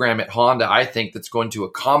program at Honda, I think, that's going to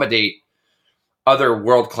accommodate other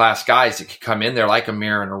world-class guys that could come in there like a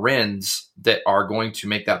Mir and a Rins that are going to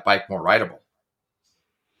make that bike more rideable.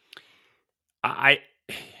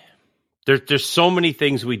 There's so many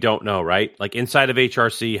things we don't know, right? Like inside of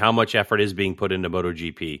HRC, how much effort is being put into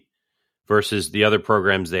MotoGP versus the other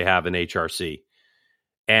programs they have in HRC.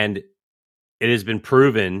 And it has been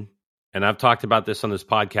proven, and I've talked about this on this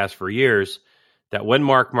podcast for years, that when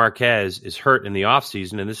Marc Marquez is hurt in the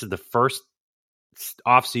offseason, and this is the first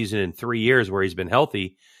offseason in 3 years where he's been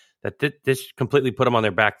healthy, that this completely put him on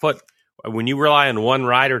their back foot. When you rely on one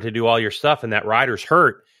rider to do all your stuff and that rider's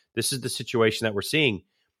hurt, this is the situation that we're seeing.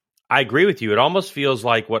 I agree with you. It almost feels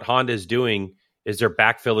like what Honda is doing is they're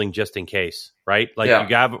backfilling just in case, right? Like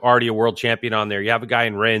you have already a world champion on there. You have a guy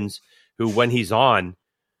in Rins who, when he's on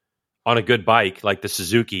a good bike like the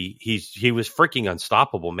Suzuki, he was freaking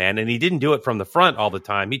unstoppable, man. And he didn't do it from the front all the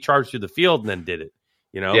time. He charged through the field and then did it,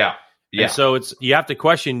 Yeah. And so you have to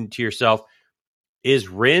question to yourself, was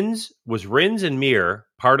Rins and Mir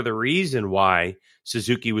part of the reason why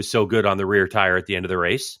Suzuki was so good on the rear tire at the end of the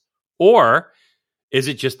race? Or is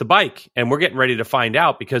it just the bike? And we're getting ready to find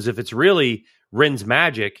out, because if it's really Rins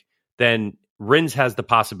magic, then Rins has the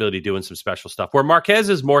possibility of doing some special stuff. Where Marquez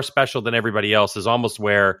is more special than everybody else is almost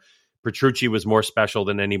where Petrucci was more special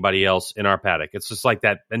than anybody else in our paddock. It's just like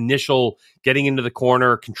that initial getting into the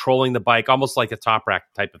corner, controlling the bike, almost like a top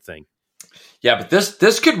rack type of thing. Yeah, but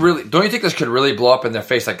this could really, don't you think this could really blow up in their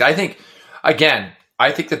face? Like, I think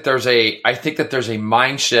that there's a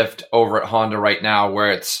mind shift over at Honda right now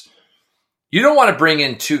where it's, you don't want to bring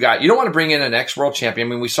in two guys. You don't want to bring in an ex-world champion. I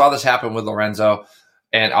mean, we saw this happen with Lorenzo,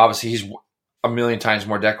 and obviously he's a million times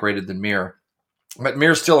more decorated than Mir. But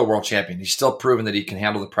Mir's still a world champion. He's still proven that he can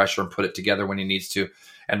handle the pressure and put it together when he needs to.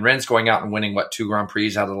 And Rins going out and winning, 2 Grand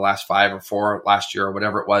Prix out of the last 5 or 4 last year or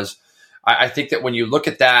whatever it was. I think that when you look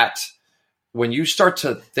at that, when you start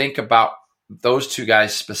to think about those two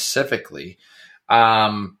guys specifically,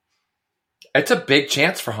 it's a big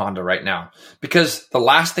chance for Honda right now, because the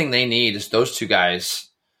last thing they need is those two guys,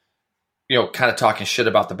 kind of talking shit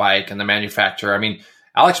about the bike and the manufacturer. I mean,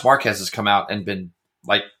 Alex Marquez has come out and been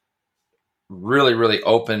like really, really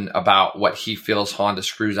open about what he feels Honda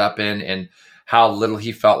screws up in and how little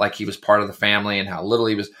he felt like he was part of the family and how little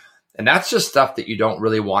he was. And that's just stuff that you don't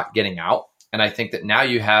really want getting out. And I think that now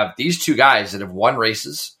you have these two guys that have won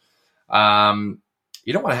races. You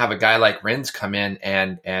don't want to have a guy like Rins come in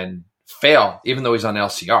and fail, even though he's on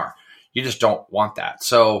LCR. You just don't want that.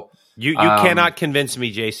 So you cannot convince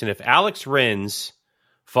me, Jason, if Alex Rins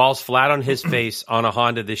falls flat on his face on a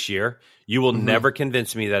Honda this year, you will never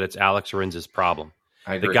convince me that it's Alex Rins' problem.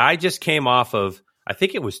 I agree. The guy just came off of, I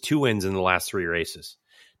think it was 2 wins in the last 3 races.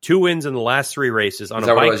 2 wins in the last 3 races on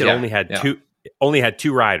a bike that only had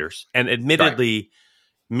 2 riders. And admittedly,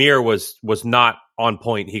 Mir was not on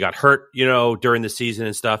point. He got hurt, during the season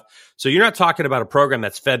and stuff. So you're not talking about a program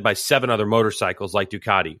that's fed by 7 other motorcycles like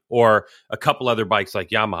Ducati or a couple other bikes like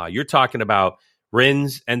Yamaha. You're talking about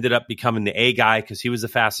Rins ended up becoming the A guy because he was the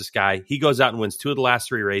fastest guy. He goes out and wins 2 of the last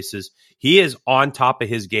 3 races. He is on top of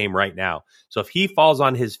his game right now. So if he falls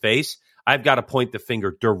on his face, I've got to point the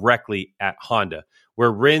finger directly at Honda.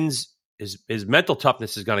 Where Rins, his mental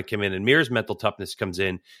toughness is going to come in, and Mir's mental toughness comes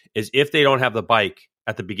in, is if they don't have the bike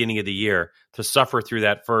at the beginning of the year to suffer through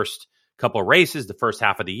that first couple of races, the first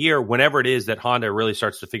half of the year, whenever it is that Honda really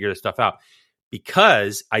starts to figure this stuff out.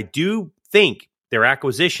 Because I do think their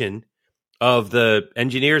acquisition of the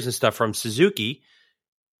engineers and stuff from Suzuki,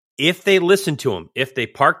 if they listen to them, if they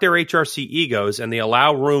park their HRC egos and they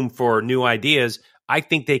allow room for new ideas, I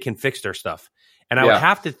think they can fix their stuff. And I would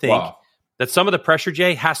have to think that some of the pressure,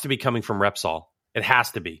 Jay, has to be coming from Repsol. It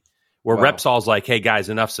has to be. Where Repsol's like, hey, guys,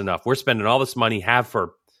 enough's enough. We're spending all this money, have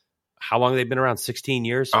for how long they've been around? 16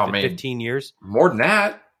 years? 15 years? More than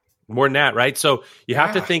that. More than that, right? So you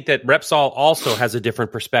have to think that Repsol also has a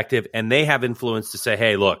different perspective, and they have influence to say,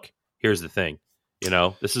 hey, look, here's the thing.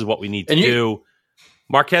 This is what we need to do.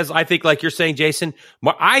 Marquez, I think, like you're saying, Jason,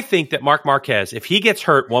 I think that Marc Marquez, if he gets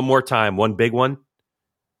hurt one more time, one big one,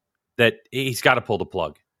 that he's got to pull the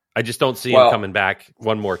plug. I just don't see him coming back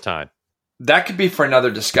one more time. That could be for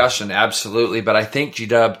another discussion, absolutely. But I think,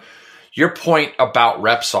 G-Dub, your point about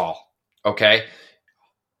Repsol, okay?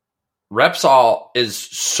 Repsol is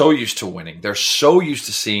so used to winning. They're so used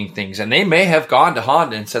to seeing things. And they may have gone to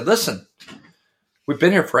Honda and said, listen, we've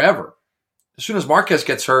been here forever. As soon as Marquez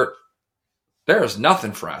gets hurt, there is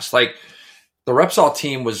nothing for us. Like, the Repsol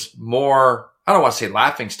team was more, I don't want to say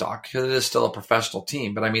laughingstock, because it is still a professional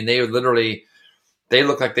team. But, I mean, they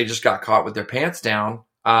look like they just got caught with their pants down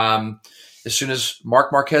as soon as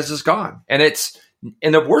Marc Marquez is gone. And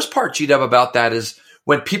the worst part, G-Dub, about that is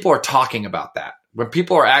when people are talking about that. When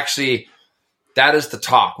people are actually, that is the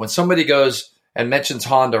talk. When somebody goes and mentions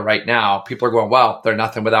Honda right now, people are going, well, they're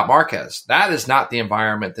nothing without Marquez. That is not the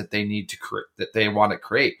environment that they need to create, that they want to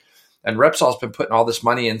create. And Repsol's been putting all this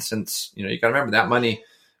money in since, you got to remember that money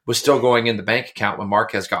was still going in the bank account when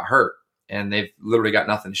Marquez got hurt. And they've literally got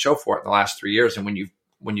nothing to show for it in the last 3 years. And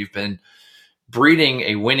when you've been breeding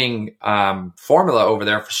a winning formula over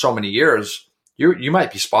there for so many years, you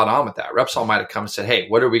might be spot on with that. Repsol might have come and said, hey,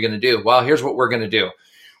 what are we going to do? Well, here's what we're going to do.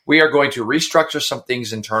 We are going to restructure some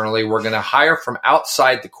things internally. We're going to hire from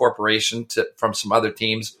outside the corporation from some other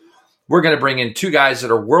teams. We're going to bring in 2 guys that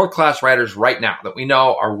are world-class riders right now that we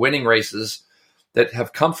know are winning races that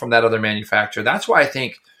have come from that other manufacturer. That's why I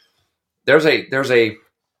think there's a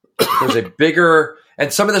bigger,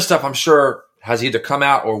 and some of this stuff I'm sure has either come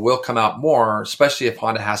out or will come out more, especially if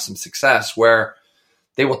Honda has some success, where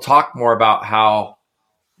they will talk more about how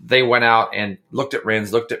they went out and looked at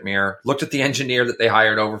Rins, looked at Mir, looked at the engineer that they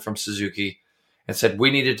hired over from Suzuki and said,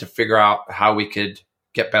 we needed to figure out how we could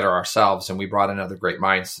get better ourselves. And we brought in other great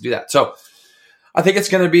minds to do that. So I think it's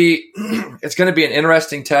going to be an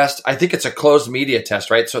interesting test. I think it's a closed media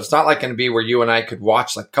test, right? So it's not like going to be where you and I could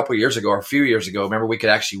watch like a couple years ago or a few years ago. Remember, we could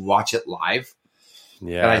actually watch it live.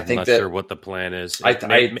 Yeah, and I think I'm not sure what the plan is.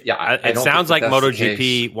 It sounds like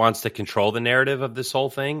MotoGP wants to control the narrative of this whole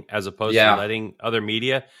thing as opposed to letting other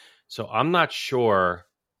media. So I'm not sure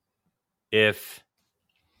if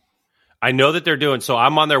I know that they're doing. So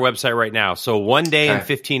I'm on their website right now. So 1 day and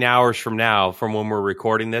 15 hours from now, from when we're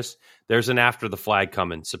recording this, there's an After the Flag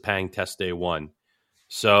coming, Sepang Test Day 1.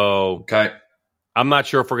 So I'm not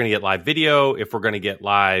sure if we're going to get live video, if we're going to get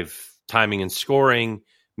live timing and scoring.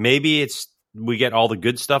 Maybe we get all the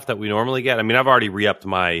good stuff that we normally get. I mean, I've already re-upped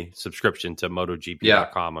my subscription to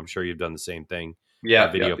MotoGP.com. I'm sure you've done the same thing.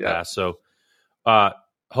 Video Pass. So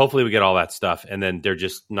hopefully we get all that stuff. And then they're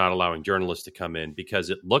just not allowing journalists to come in because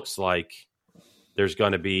it looks like there's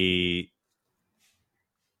going to be.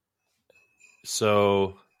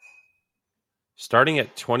 So starting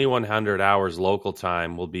at 2100 hours local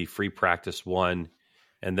time will be free practice 1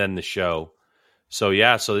 and then the show.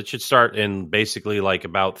 So, so it should start in basically like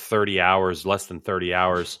about 30 hours, less than 30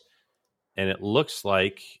 hours. And it looks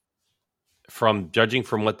like, judging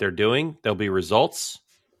from what they're doing, there'll be results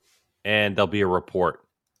and there'll be a report.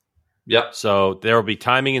 Yep. So there will be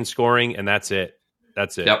timing and scoring, and that's it.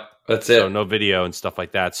 That's it. Yep. That's it. So no video and stuff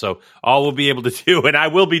like that. So all we'll be able to do, and I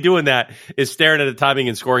will be doing that, is staring at a timing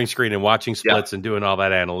and scoring screen and watching splits and doing all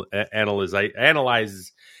that analyzing.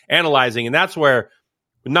 And that's where,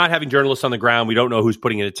 not having journalists on the ground, we don't know who's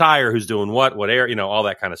putting in a tire, who's doing what air, all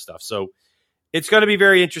that kind of stuff. So it's going to be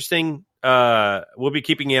very interesting. We'll be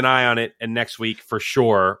keeping an eye on it. And next week, for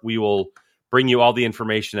sure, we will bring you all the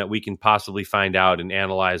information that we can possibly find out and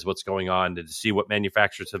analyze what's going on to see what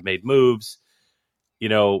manufacturers have made moves.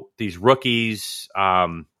 These rookies.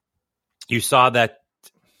 You saw that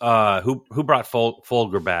who brought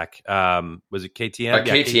Folger back? Was it KTM?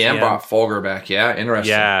 KTM brought Folger back. Yeah, interesting.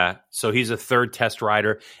 Yeah, so he's a third test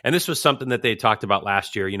rider, and this was something that they talked about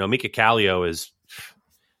last year. Mika Kallio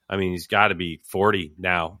he's got to be 40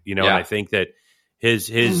 now. And I think that his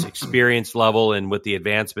experience level and with the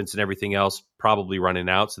advancements and everything else probably running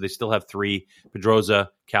out. So they still have 3: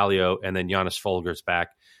 Pedrosa, Kallio, and then Jonas Folger's back.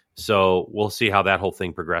 So we'll see how that whole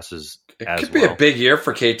thing progresses. It could be a big year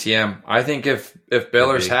for KTM. I think if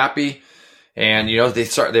Biller's happy, and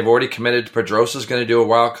they've already committed to Pedrosa's going to do a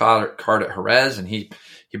wild card at Jerez, and he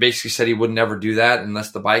basically said he would never do that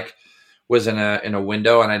unless the bike was in a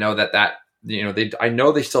window. And I know that I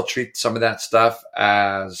know they still treat some of that stuff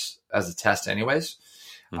as a test, anyways.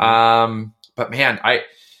 Mm-hmm. But man,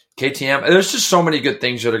 KTM, there's just so many good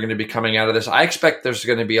things that are going to be coming out of this. I expect there's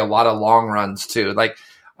going to be a lot of long runs too. Like,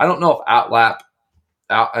 I don't know if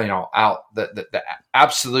the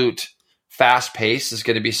absolute fast pace is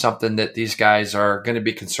going to be something that these guys are going to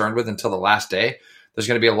be concerned with until the last day. There's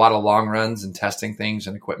going to be a lot of long runs and testing things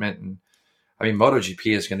and equipment. And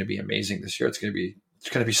MotoGP is going to be amazing this year. It's going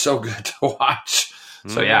to be so good to watch.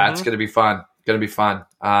 So yeah, it's going to be fun.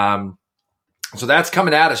 So that's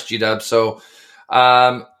coming at us, G-Dub. So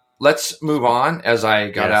let's move on as I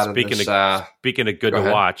got out of this. Speaking of good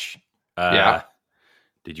to watch.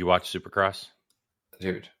 Did you watch Supercross?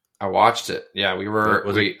 Dude, I watched it. Yeah, we were.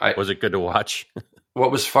 Was it good to watch?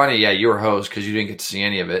 What was funny? Yeah, you were hosed because you didn't get to see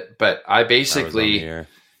any of it. But I was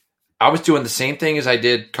doing the same thing as I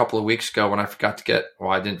did a couple of weeks ago when I forgot to get.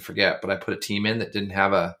 Well, I didn't forget, but I put a team in that didn't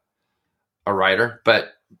have a rider.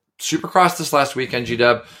 But Supercross this last weekend,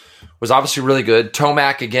 G-Dub, was obviously really good.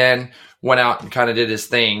 Tomac again went out and kind of did his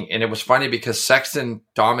thing, and it was funny because Sexton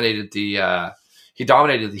dominated the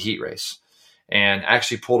heat race and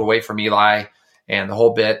actually pulled away from Eli and the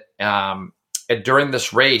whole bit. And during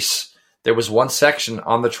this race, there was one section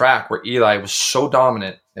on the track where Eli was so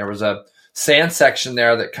dominant. There was a sand section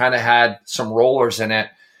there that kind of had some rollers in it,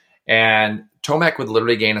 and Tomac would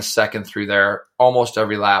literally gain a second through there almost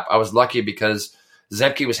every lap. I was lucky because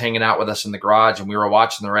Zemke was hanging out with us in the garage, and we were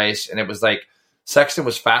watching the race, and it was like Sexton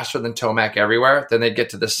was faster than Tomac everywhere. Then they'd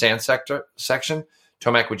get to this sand section.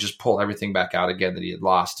 Tomac would just pull everything back out again that he had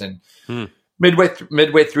lost. And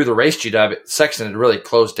midway through the race, G-Dub, Sexton had really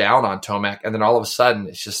closed down on Tomac, and then all of a sudden,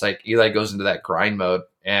 it's just like Eli goes into that grind mode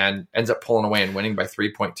and ends up pulling away and winning by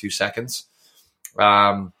 3.2 seconds.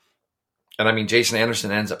 Jason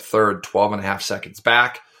Anderson ends up third, 12 and a half seconds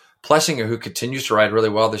back. Plessinger, who continues to ride really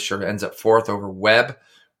well this year, ends up fourth over Webb,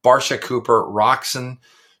 Barsha, Cooper, Roxon,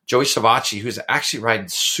 Joey Savacci, who's actually riding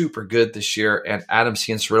super good this year, and Adam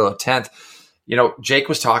Cianciarulo 10th. Jake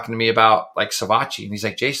was talking to me about like Savacci, and he's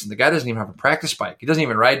like, Jason, the guy doesn't even have a practice bike. He doesn't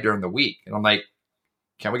even ride during the week. And I'm like,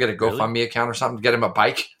 can't we get a GoFundMe account or something to get him a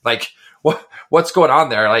bike? Like, what's going on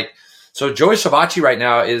there? Like, so Joey Savacci right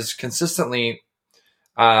now is consistently,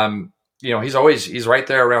 he's right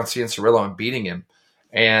there around Cianciarulo and beating him.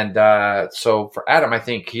 And so for Adam, I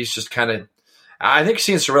think he's just I think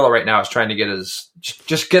Cianciarulo right now is trying to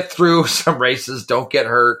just get through some races, don't get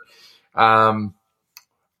hurt.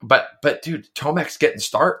 But dude, Tomac's getting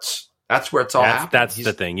starts. That's where it's all happening. That's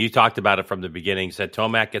the thing. You talked about it from the beginning. You said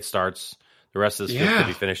Tomac gets starts. The rest of the field could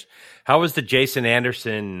be finished. How was the Jason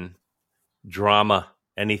Anderson drama?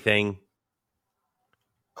 Anything?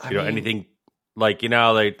 Anything like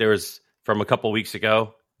there was from a couple weeks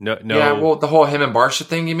ago. No. Yeah. Well, the whole him and Barsha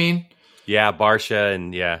thing. You mean? Yeah, Barsha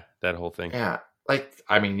and that whole thing. Yeah.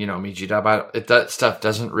 Me, G-Dub, that stuff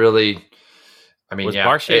doesn't really. Was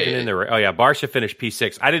Barsha even in the? Oh yeah, Barsha finished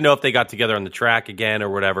P6. I didn't know if they got together on the track again or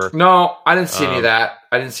whatever. No, I didn't see any of that.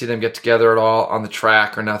 I didn't see them get together at all on the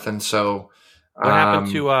track or nothing. So, what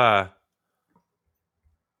happened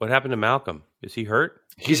to Malcolm? Is he hurt?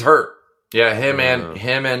 He's hurt. Yeah, him and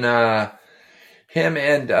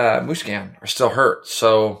Musquin are still hurt.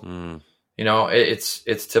 So,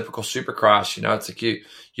 it's typical Supercross. It's like you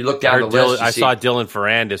look down the list. I saw Dylan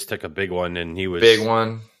Ferrandis took a big one, and he was big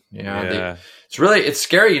one. Yeah. It's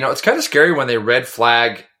scary. It's kind of scary when they red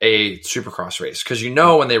flag a Supercross race because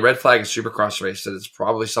when they red flag a Supercross race that it's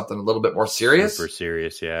probably something a little bit more serious. Super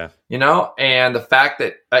serious, yeah. And the fact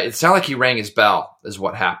that it sounded like he rang his bell is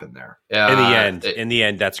what happened there. In the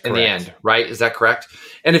end, that's correct. In the end, right? Is that correct?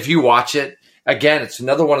 And if you watch it again, it's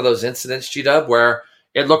another one of those incidents, G-Dub, where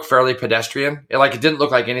it looked fairly pedestrian. It didn't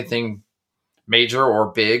look like anything major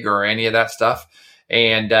or big or any of that stuff.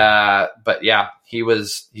 And but yeah, he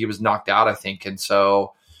was knocked out, I think, and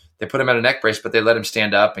so they put him in a neck brace, but they let him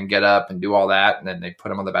stand up and get up and do all that, and then they put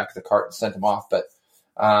him on the back of the cart and sent him off. But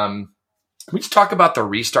can we just talk about the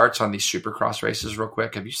restarts on these Supercross races real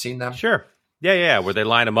quick? Have you seen them? Sure. Yeah, where they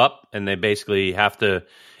line them up and they basically have to.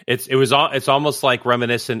 It's almost like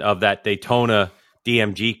reminiscent of that Daytona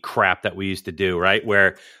DMG crap that we used to do, right?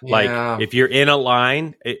 Where like if you're in a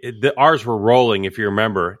line, ours were rolling, if you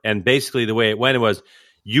remember, and basically the way it went was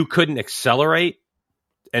you couldn't accelerate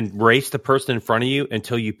and race the person in front of you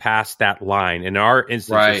until you passed that line. In our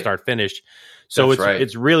instance, it's start finish. So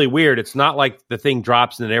it's really weird. It's not like the thing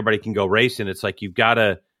drops and then everybody can go racing. It's like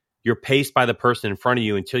you're paced by the person in front of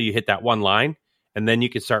you until you hit that one line, and then you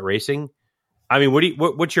can start racing. I mean,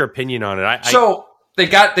 what's your opinion on it? So they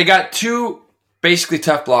got two basically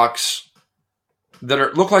tough blocks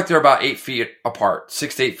that look like they're about 8 feet apart,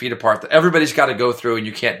 6 to 8 feet apart, that everybody's got to go through, and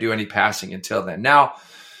you can't do any passing until then. Now,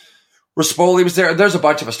 Rispoli was there. There's a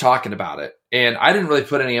bunch of us talking about it, and I didn't really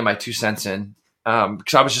put any of my 2 cents in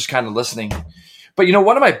because I was just kind of listening. But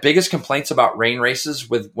one of my biggest complaints about rain races,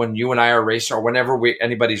 with when you and I are racing or whenever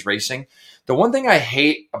anybody's racing, the one thing I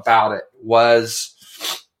hate about it was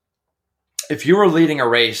if you were leading a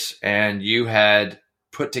race and you had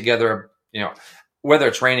put together, whether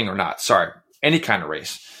it's raining or not, any kind of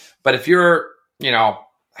race. But if you're,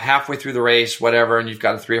 halfway through the race, whatever, and you've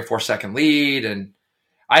got a 3 or 4 second lead, and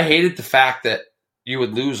I hated the fact that you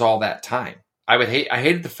would lose all that time. I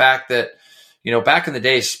hated the fact that, back in the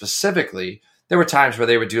day specifically, there were times where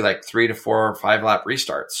they would do like 3 to 4 or 5 lap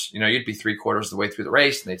restarts. You'd be 3/4 of the way through the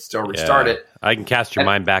race and they'd still restart it. I can cast your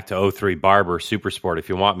mind back to 03 Barber Supersport if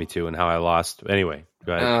you want me to, and how I lost. Anyway,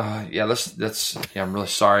 go ahead. I'm really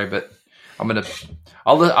sorry, but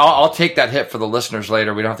I'll take that hit for the listeners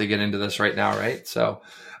later. We don't have to get into this right now, right? So,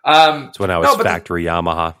 it's when I was factory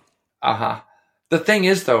Yamaha. The thing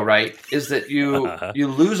is, though, right, is that you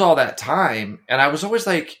lose all that time, and I was always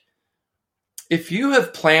like, if you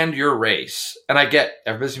have planned your race, and I get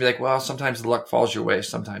everybody's gonna be like, well, sometimes the luck falls your way,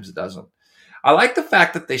 sometimes it doesn't. I like the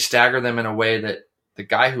fact that they stagger them in a way that the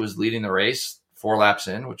guy who was leading the race 4 laps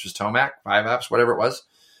in, which was Tomac, 5 laps, whatever it was,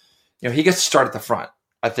 he gets to start at the front.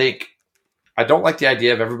 I don't like the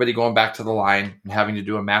idea of everybody going back to the line and having to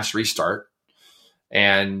do a mass restart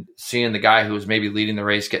and seeing the guy who was maybe leading the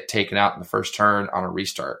race get taken out in the first turn on a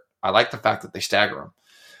restart. I like the fact that they stagger them.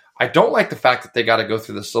 I don't like the fact that they got to go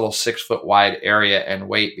through this little 6 foot wide area and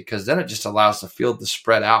wait, because then it just allows the field to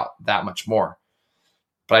spread out that much more.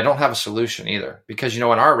 But I don't have a solution either, because, in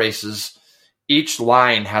our races, each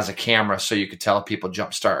line has a camera so you could tell people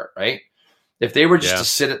jump start, right? If they were just to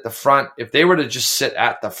sit at the front, if they were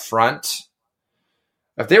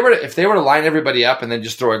to line everybody up and then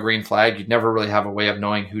just throw a green flag, you'd never really have a way of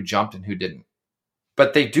knowing who jumped and who didn't.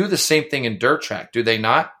 But they do the same thing in dirt track, do they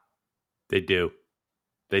not? They do.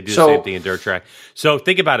 They do the same thing in dirt track. So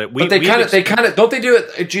think about it. But they kind of don't they do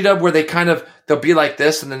it at G-Dub where they'll be like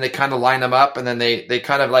this and then they kind of line them up and then they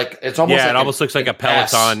kind of like, it's almost it almost looks like a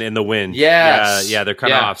peloton in the wind. Yes. Yeah, they're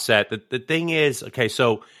kind of offset. The thing is, okay,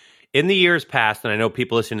 so in the years past, and I know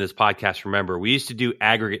people listening to this podcast remember, we used to do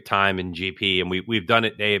aggregate time in GP, and we've done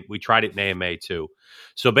it. We tried it in AMA too.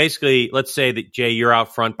 So basically, let's say that Jay, you're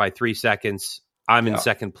out front by 3 seconds. I'm in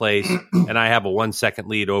second place, and I have a 1 second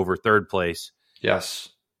lead over third place. Yes.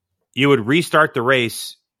 You would restart the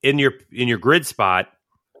race in your grid spot,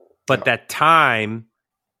 but that time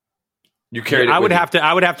you carried. I would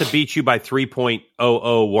have to beat you by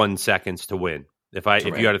 3.001 seconds to win if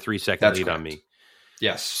you had a 3 second lead on me.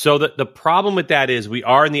 Yes. So the problem with that is we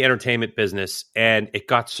are in the entertainment business, and it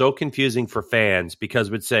got so confusing for fans because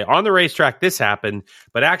we'd say on the racetrack this happened,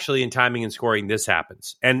 but actually in timing and scoring this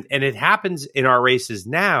happens, and it happens in our races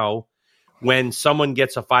now when someone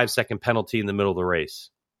gets a 5 second penalty in the middle of the race.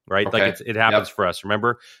 Right. Okay. Like it happens for us.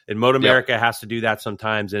 Remember, and Moto America has to do that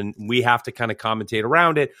sometimes. And we have to kind of commentate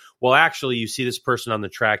around it. Well, actually, you see this person on the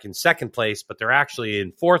track in second place, but they're actually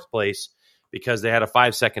in fourth place because they had a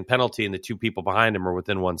 5 second penalty and the 2 people behind them are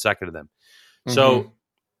within 1 second of them. Mm-hmm. So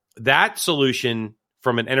that solution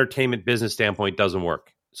from an entertainment business standpoint doesn't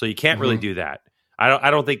work. So you can't really do that. I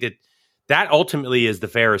don't think that ultimately is the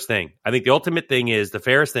fairest thing. I think the ultimate thing is the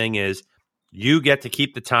fairest thing is you get to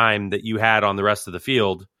keep the time that you had on the rest of the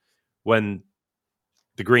field when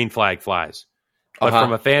the green flag flies. But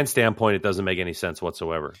from a fan standpoint, it doesn't make any sense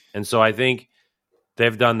whatsoever. And so I think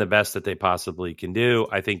they've done the best that they possibly can do.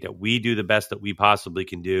 I think that we do the best that we possibly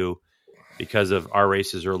can do because of our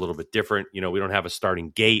races are a little bit different. We don't have a starting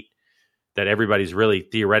gate that everybody's really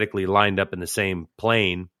theoretically lined up in the same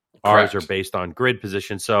plane. Correct. Ours are based on grid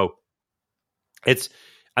position. So I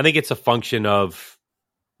think it's a function of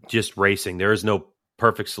just racing. There is no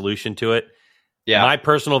perfect solution to it. Yeah. My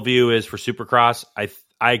personal view is for Supercross,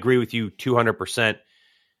 I agree with you 200%.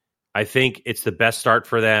 I think it's the best start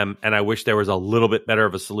for them, and I wish there was a little bit better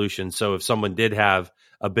of a solution. So if someone did have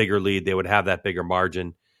a bigger lead, they would have that bigger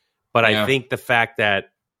margin. But I think the fact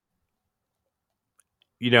that,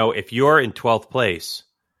 if you're in 12th place,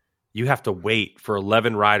 you have to wait for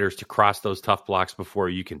 11 riders to cross those tough blocks before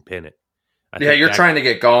you can pin it. You're trying to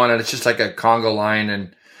get going, and it's just like a Congo line.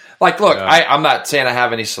 And look, I'm not saying I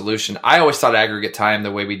have any solution. I always thought aggregate time,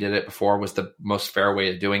 the way we did it before, was the most fair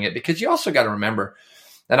way of doing it, because you also got to remember,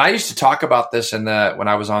 and I used to talk about this when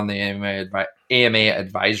I was on the AMA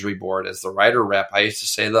advisory board as the rider rep. I used to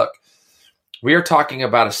say, look, we are talking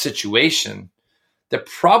about a situation that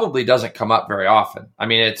probably doesn't come up very often. I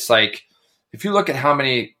mean, it's like, if you look at how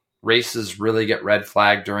many races really get red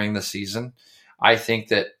flagged during the season, I think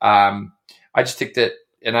that, I just think that,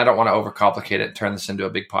 and I don't want to overcomplicate it and turn this into a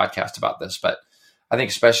big podcast about this, but I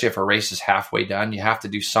think especially if a race is halfway done, you have to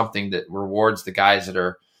do something that rewards the guys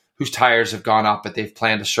whose tires have gone up, but they've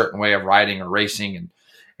planned a certain way of riding or racing.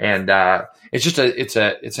 And it's just it's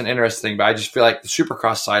an interesting thing, but I just feel like the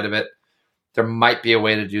Supercross side of it, there might be a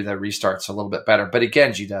way to do the restarts a little bit better. But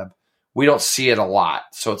again, G-Dub, we don't see it a lot.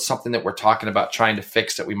 So it's something that we're talking about trying to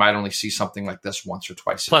fix, that we might only see something like this once or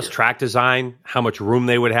twice a year. Plus track design, how much room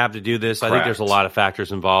they would have to do this. Correct. I think there's a lot of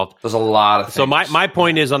factors involved. There's a lot of things. So my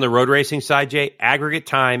point is, on the road racing side, Jay, aggregate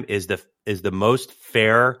time is the most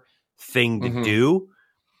fair thing to do.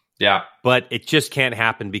 Yeah. But it just can't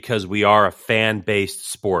happen because we are a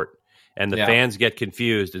fan-based sport. And the fans get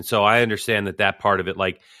confused. And so I understand that part of it,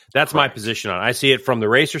 that's my position on it. I see it from the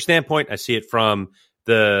racer standpoint. I see it from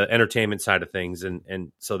the entertainment side of things.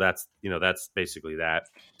 And so that's basically that.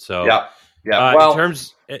 So, yeah. Well, in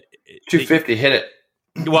terms, 250 hit it.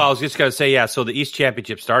 Well, I was just going to say, so the East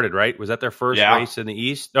Championship started, right? Was that their first race in the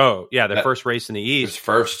East? Oh, yeah, their first race in the East. It was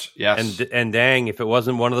first, yes. And dang, if it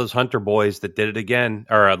wasn't one of those Hunter boys that did it again,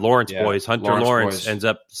 or Lawrence boys, Lawrence ends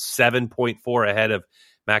up 7.4 ahead of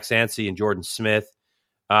Max Anstie and Jordan Smith.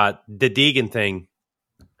 The Deegan thing.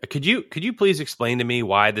 Could you please explain to me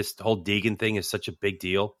why this whole Deegan thing is such a big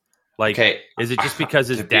deal? Is it just because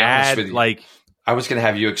his dad, I was going to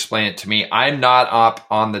have you explain it to me. I'm not up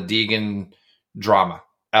on the Deegan drama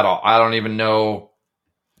at all. I don't even know.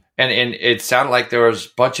 And it sounded like there was a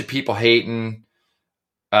bunch of people hating.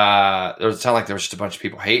 It sounded like there was just a bunch of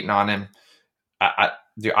people hating on him. I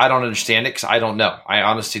don't understand it because I don't know. I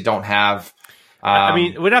honestly don't have. I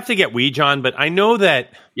mean, we'd have to get Wejon, but I know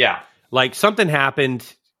that something happened,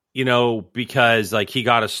 because he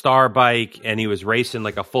got a Star bike and he was racing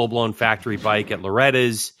a full-blown factory bike at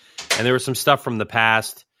Loretta's, and there was some stuff from the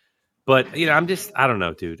past. But, I don't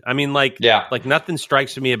know, dude. I mean, nothing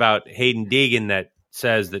strikes me about Hayden Deegan that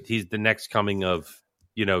says that he's the next coming of,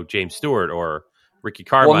 James Stewart or Ricky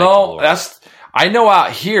Carmichael. Well, no, I know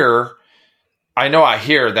out here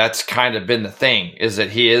that's kind of been the thing, is that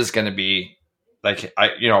he is going to be the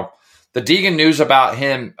Deegan news about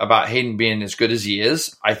Hayden being as good as he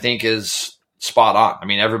is, I think is spot on. I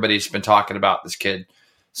mean, everybody's been talking about this kid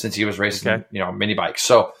since he was racing, mini bikes.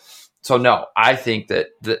 So no, I think that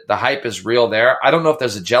the hype is real there. I don't know if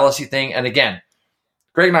there's a jealousy thing. And again,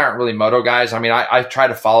 Greg and I aren't really moto guys. I mean, I try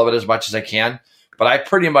to follow it as much as I can, but I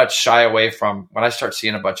pretty much shy away from when I start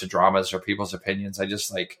seeing a bunch of dramas or people's opinions. I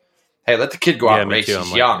just hey, let the kid go out and race.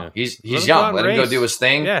 He's young. He's young. Let him go do his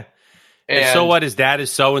thing. Yeah. And so what? His dad is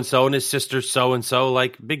so-and-so and his sister's so-and-so.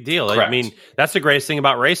 Big deal. Correct. I mean, that's the greatest thing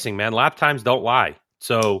about racing, man. Lap times don't lie.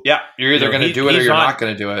 So yeah, you're either going to do it or you're not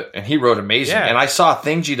going to do it. And he rode amazing. Yeah. And I saw a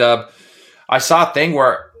thing, G-Dub. I saw a thing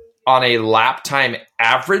where on a lap time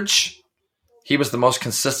average, he was the most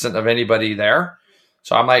consistent of anybody there.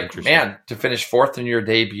 So I'm like, man, to finish fourth in your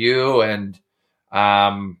debut. And,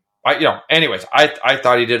 anyways, I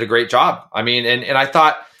thought he did a great job. I mean, and I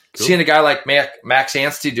thought, cool. Seeing a guy like Max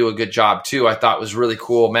Anstie do a good job, too, I thought was really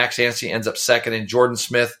cool. Max Anstie ends up second, and Jordan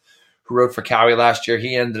Smith, who rode for Cowie last year,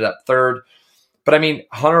 he ended up third. But, I mean,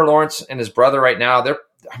 Hunter Lawrence and his brother right now, they're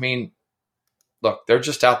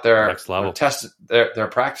just out there. Next level. They're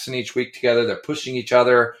practicing each week together. They're pushing each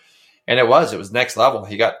other. And it was next level.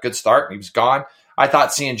 He got a good start, and he was gone. I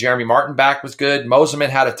thought seeing Jeremy Martin back was good. Moseman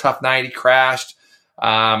had a tough night. He crashed.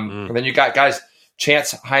 And then you got guys –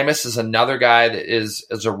 Chance Hymas is another guy that is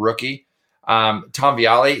a rookie. Tom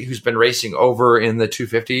Viale, who's been racing over in the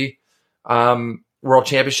 250 World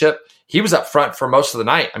Championship, he was up front for most of the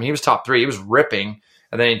night. I mean, he was top 3. He was ripping,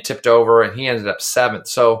 and then he tipped over, and he ended up 7th.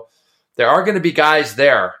 So there are going to be guys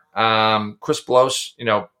there. Chris Blows,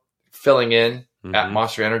 filling in at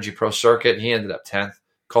Monster Energy Pro Circuit. He ended up 10th.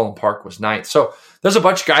 Colin Park was 9th. So there's a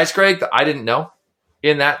bunch of guys, Greg, that I didn't know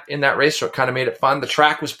in that race, so it kind of made it fun. The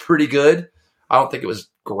track was pretty good. I don't think it was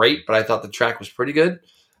great, but I thought the track was pretty good.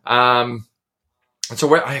 And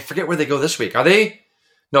so I forget where they go this week. Are they?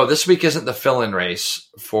 No, this week isn't the fill-in race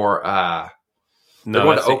for They're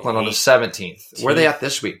going to Oakland on the 17th. Where are they at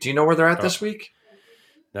this week? Do you know where they're at this week?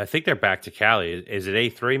 I think they're back to Cali. Is it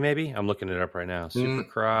A3 maybe? I'm looking it up right now.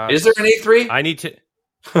 Supercross. Is there an A3? I need to.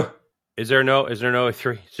 Is there no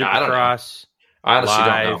A3? Supercross. I honestly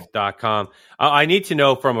don't know. Live.com. I need to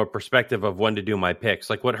know from a perspective of when to do my picks.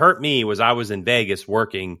 Like what hurt me was I was in Vegas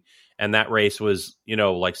working, and that race was,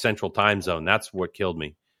 like Central Time Zone. That's what killed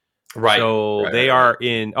me. Right. So they are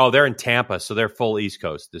in. Oh, they're in Tampa, so they're full East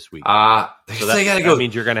Coast this week. So they gotta go. That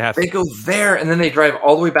means you're going to have. They go there, and then they drive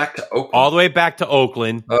all the way back to Oakland. All the way back to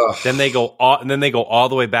Oakland. Ugh. Then they go. And then they go all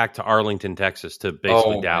the way back to Arlington, Texas, to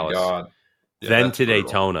basically Dallas. My God. Yeah, then to brutal.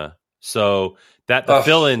 Daytona. So the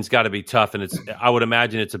fill-in's got to be tough, and I would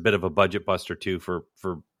imagine it's a bit of a budget buster too for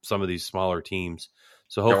some of these smaller teams.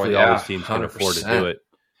 So hopefully all these teams 100%. Can afford to do it.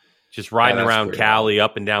 Just riding around Cali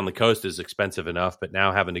up and down the coast is expensive enough, but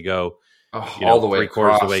now having to go all the way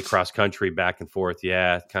 3/4 of the way cross country back and forth,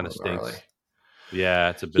 it kind of stinks. Gnarly.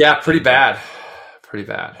 Yeah, it's a bit pretty bad. Pretty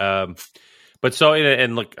bad. But so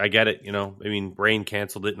and look, I get it. Rain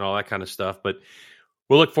canceled it and all that kind of stuff, but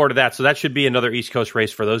we'll look forward to that. So that should be another East Coast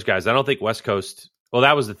race for those guys. I don't think West Coast. Well,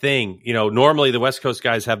 that was the thing. Normally the West Coast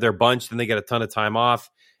guys have their bunch, then they get a ton of time off,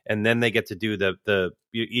 and then they get to do the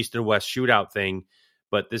East and West shootout thing.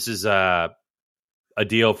 But this is a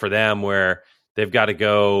deal for them where they've got to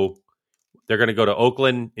go. They're going to go to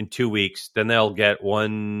Oakland in 2 weeks. Then they'll get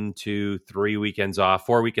 1, 2, 3 weekends off,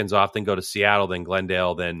 4 weekends off. Then go to Seattle, then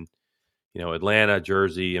Glendale, then Atlanta,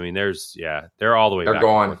 Jersey. They're all the way. They're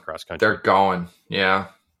going cross country. They're going. Yeah.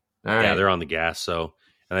 All right. Yeah, they're on the gas. So,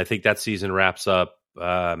 and I think that season wraps up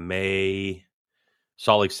Salt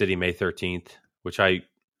Lake City, May 13th, which I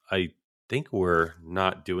think we're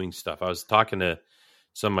not doing stuff. I was talking to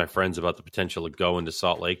some of my friends about the potential of going to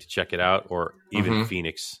Salt Lake to check it out, or even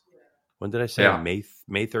Phoenix. When did I say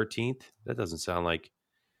May 13th? That doesn't sound like.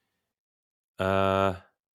 Oh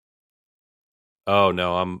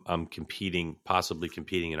no, I'm possibly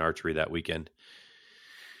competing in archery that weekend.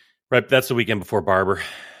 Right, that's the weekend before Barber.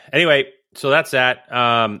 Anyway, so that's that.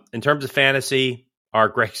 In terms of fantasy, our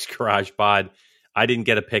Greg's Garage Pod, I didn't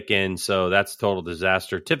get a pick in, so that's total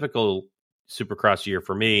disaster. Typical Supercross year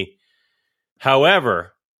for me.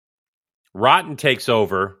 However, Rotten takes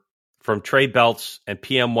over from Trey Belts and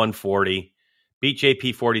PM 140. Beat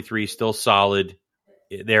JP 43, still solid.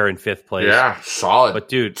 They're in 5th place. Yeah, solid. But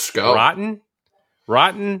dude,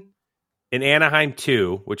 Rotten in Anaheim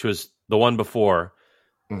 2, which was the one before,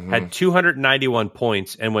 had 291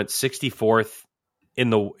 points and went 64th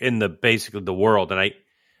in the basically the world. And I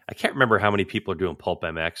can't remember how many people are doing Pulp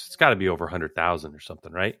MX. It's got to be over 100,000 or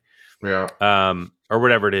something, right? Yeah. Or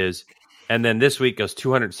whatever it is. And then this week goes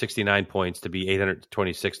 269 points to be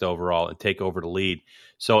 826th overall and take over the lead.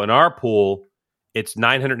 So in our pool, it's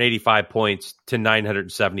 985 points to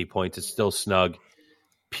 970 points. It's still snug.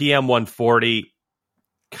 PM 140,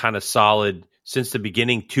 kind of solid. Since the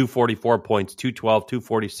beginning, 244 points, 212,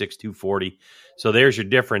 246, 240. So there's your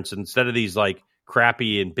difference. Instead of these like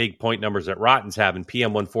crappy and big point numbers that Rotten's having,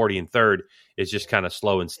 PM 140 in 3rd is just kind of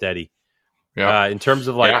slow and steady. Yeah. In terms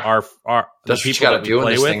of like our that's the people that we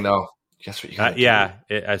play with, thing, though. Guess what you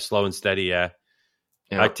got? Slow and steady. Yeah.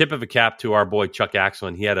 A tip of a cap to our boy Chuck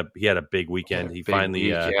Axelin. He had a big weekend. He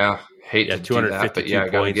finally hate to 252 do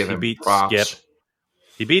that, points.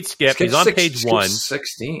 He beat Skip. He's on page 1.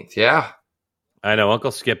 16th. Yeah. I know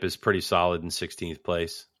Uncle Skip is pretty solid in 16th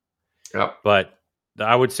place. Yep. But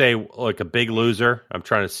I would say like a big loser. I'm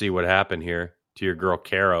trying to see what happened here to your girl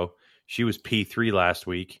Caro. She was P3 last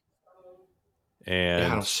week. And I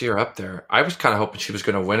don't see her up there. I was kind of hoping she was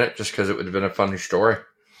going to win it just because it would have been a funny story.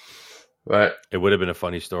 But it would have been a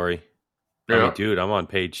funny story. Yeah. I mean, dude, I'm on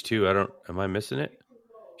page 2. Am I missing it?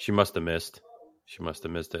 She must have missed.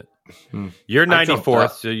 it. You're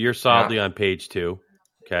 94th, so you're solidly on page 2.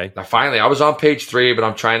 Okay. Now, finally, I was on page 3, but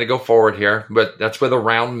I'm trying to go forward here. But that's with a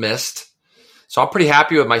round missed. So I'm pretty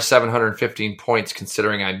happy with my 715 points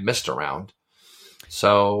considering I missed a round.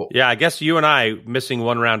 So yeah, I guess you and I missing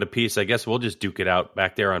one round apiece. I guess we'll just duke it out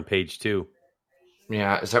back there on page 2.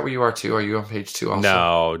 Yeah, is that where you are too? Are you on page 2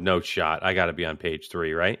 also? No shot. I got to be on page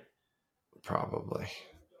 3, right? Probably.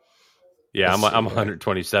 Yeah, I'm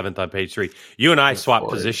 127th on page 3. You and I swapped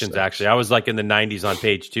positions, actually. I was like in the 90s on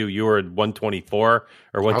page 2. You were at 124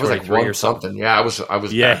 or 123 or something. Yeah, I was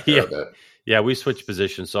back there a bit. Yeah, we switched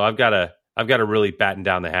positions. So I've got to really batten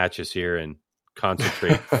down the hatches here and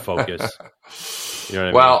concentrate, focus. You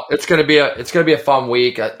know what I mean? It's gonna be a fun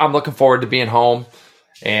week. I'm looking forward to being home,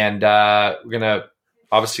 and we're gonna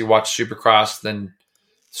obviously watch Supercross, then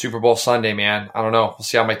Super Bowl Sunday. Man, I don't know. We'll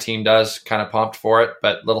see how my team does. Kind of pumped for it,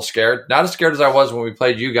 but a little scared. Not as scared as I was when we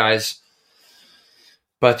played you guys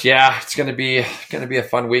But yeah, it's gonna be a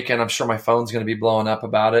fun weekend. I'm sure my phone's gonna be blowing up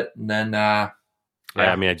about it, and then I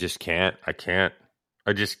mean, I just can't. I can't.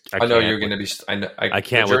 I know you're gonna be. I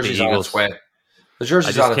can't the with the Eagles. The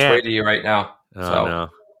jersey's on its way to you right now. Oh, no.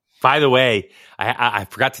 By the way, I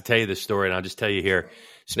forgot to tell you this story, and I'll just tell you here.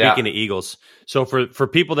 Speaking of Eagles, so for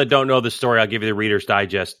people that don't know the story, I'll give you the Reader's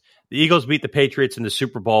Digest. The Eagles beat the Patriots in the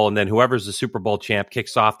Super Bowl, and then whoever's the Super Bowl champ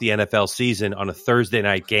kicks off the NFL season on a Thursday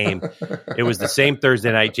night game. It was the same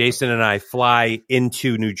Thursday night. Jason and I fly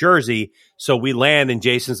into New Jersey, so we land, and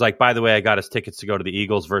Jason's like, by the way, I got us tickets to go to the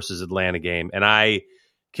Eagles versus Atlanta game. And I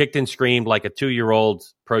kicked and screamed like a 2-year-old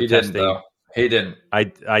protesting. He didn't. I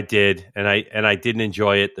did, and I didn't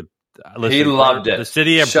enjoy it. Listen, he loved it. The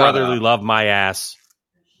city of brotherly love, my ass.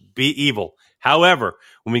 Be evil. However,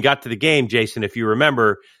 when we got to the game, Jason, if you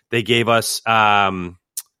remember, they gave us it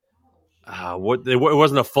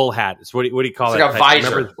wasn't a full hat. It's what do you call it? Like a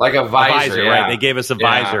visor. Like a visor, right? They gave us a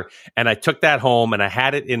visor, and I took that home and I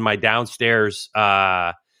had it in my downstairs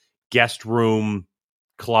guest room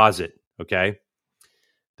closet. Okay,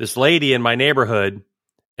 this lady in my neighborhood,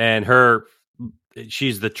 and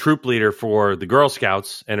she's the troop leader for the Girl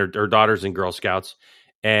Scouts, and her daughter's in Girl Scouts,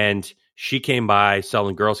 and she came by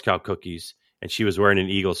selling Girl Scout cookies, and she was wearing an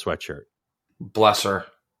Eagles sweatshirt. Bless her.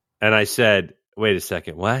 And I said, wait a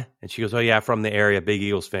second, what? And she goes, oh, yeah, from the area, big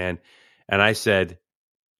Eagles fan. And I said,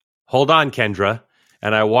 hold on, Kendra.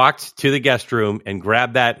 And I walked to the guest room and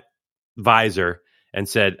grabbed that visor and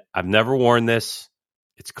said, I've never worn this.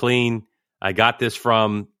 It's clean. I got this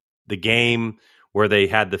from the game where they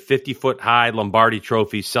had the 50-foot-high Lombardi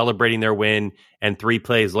trophy celebrating their win, and 3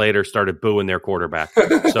 plays later started booing their quarterback.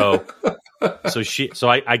 So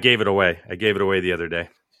I gave it away. I gave it away the other day.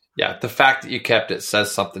 Yeah, the fact that you kept it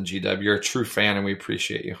says something, GW. You're a true fan, and we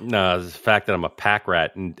appreciate you. No, the fact that I'm a pack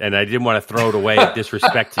rat, and I didn't want to throw it away in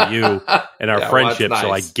disrespect to you and our friendship,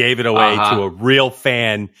 so I gave it away to a real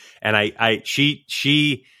fan. And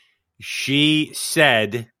she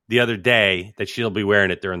said the other day that she'll be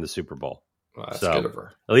wearing it during the Super Bowl. Well, that's good of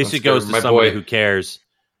her. At least it goes to somebody who cares.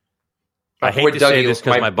 I hate to say this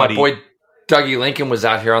because my boy Dougie Lincoln was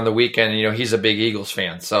out here on the weekend, and he's a big Eagles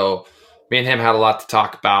fan, so me and him had a lot to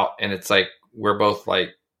talk about, and it's like we're both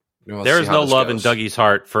like, there is no love in Dougie's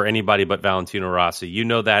heart for anybody but Valentino Rossi. You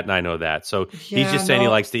know that, and I know that. So he's just saying he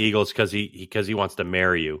likes the Eagles because he wants to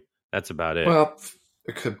marry you. That's about it. Well,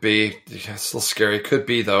 it could be. It's a little scary. It could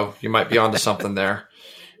be though. You might be onto something there.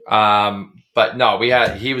 But no,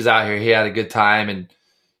 he was out here. He had a good time, and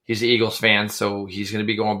he's an Eagles fan, so he's going to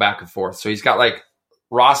be going back and forth. So he's got like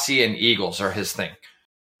Rossi and Eagles are his thing.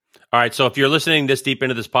 All right, so if you're listening this deep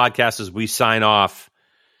into this podcast as we sign off,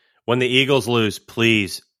 when the Eagles lose,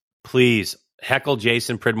 please heckle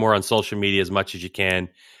Jason Pridmore on social media as much as you can.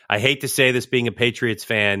 I hate to say this being a Patriots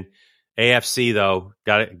fan. AFC, though,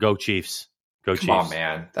 got it. Go Chiefs. Go Chiefs. Come on,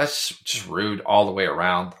 man. That's just rude all the way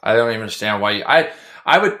around. I don't even understand why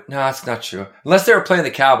I would – no, that's not true. Unless they were playing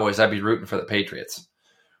the Cowboys, I'd be rooting for the Patriots.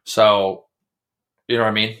 So, you know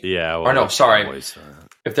what I mean? Yeah. Well, or no, sorry. Cowboys,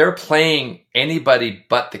 if they're playing anybody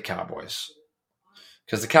but the Cowboys,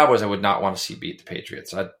 because the Cowboys I would not want to see beat the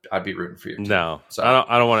Patriots. I'd be rooting for your team. No, so.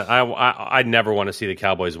 I don't want to. I never want to see the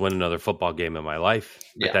Cowboys win another football game in my life.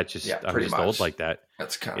 But I'm just old like that.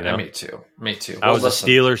 That's kind of me too. I was a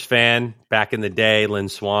Steelers fan back in the day, Lynn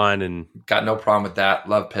Swann, and got no problem with that.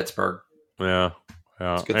 Love Pittsburgh. Yeah.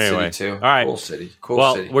 It's a good city too. All right. Cool city.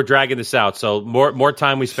 Well, we're dragging this out, so more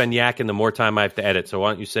time we spend yakking, the more time I have to edit. So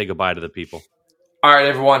why don't you say goodbye to the people? All right,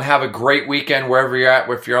 everyone, have a great weekend wherever you're at.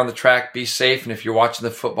 If you're on the track, be safe. And if you're watching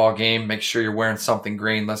the football game, make sure you're wearing something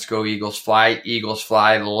green. Let's go Eagles fly. Eagles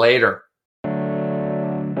fly later.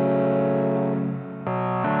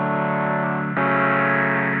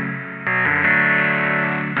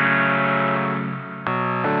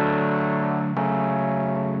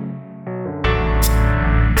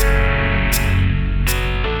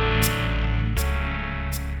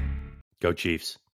 Go Chiefs.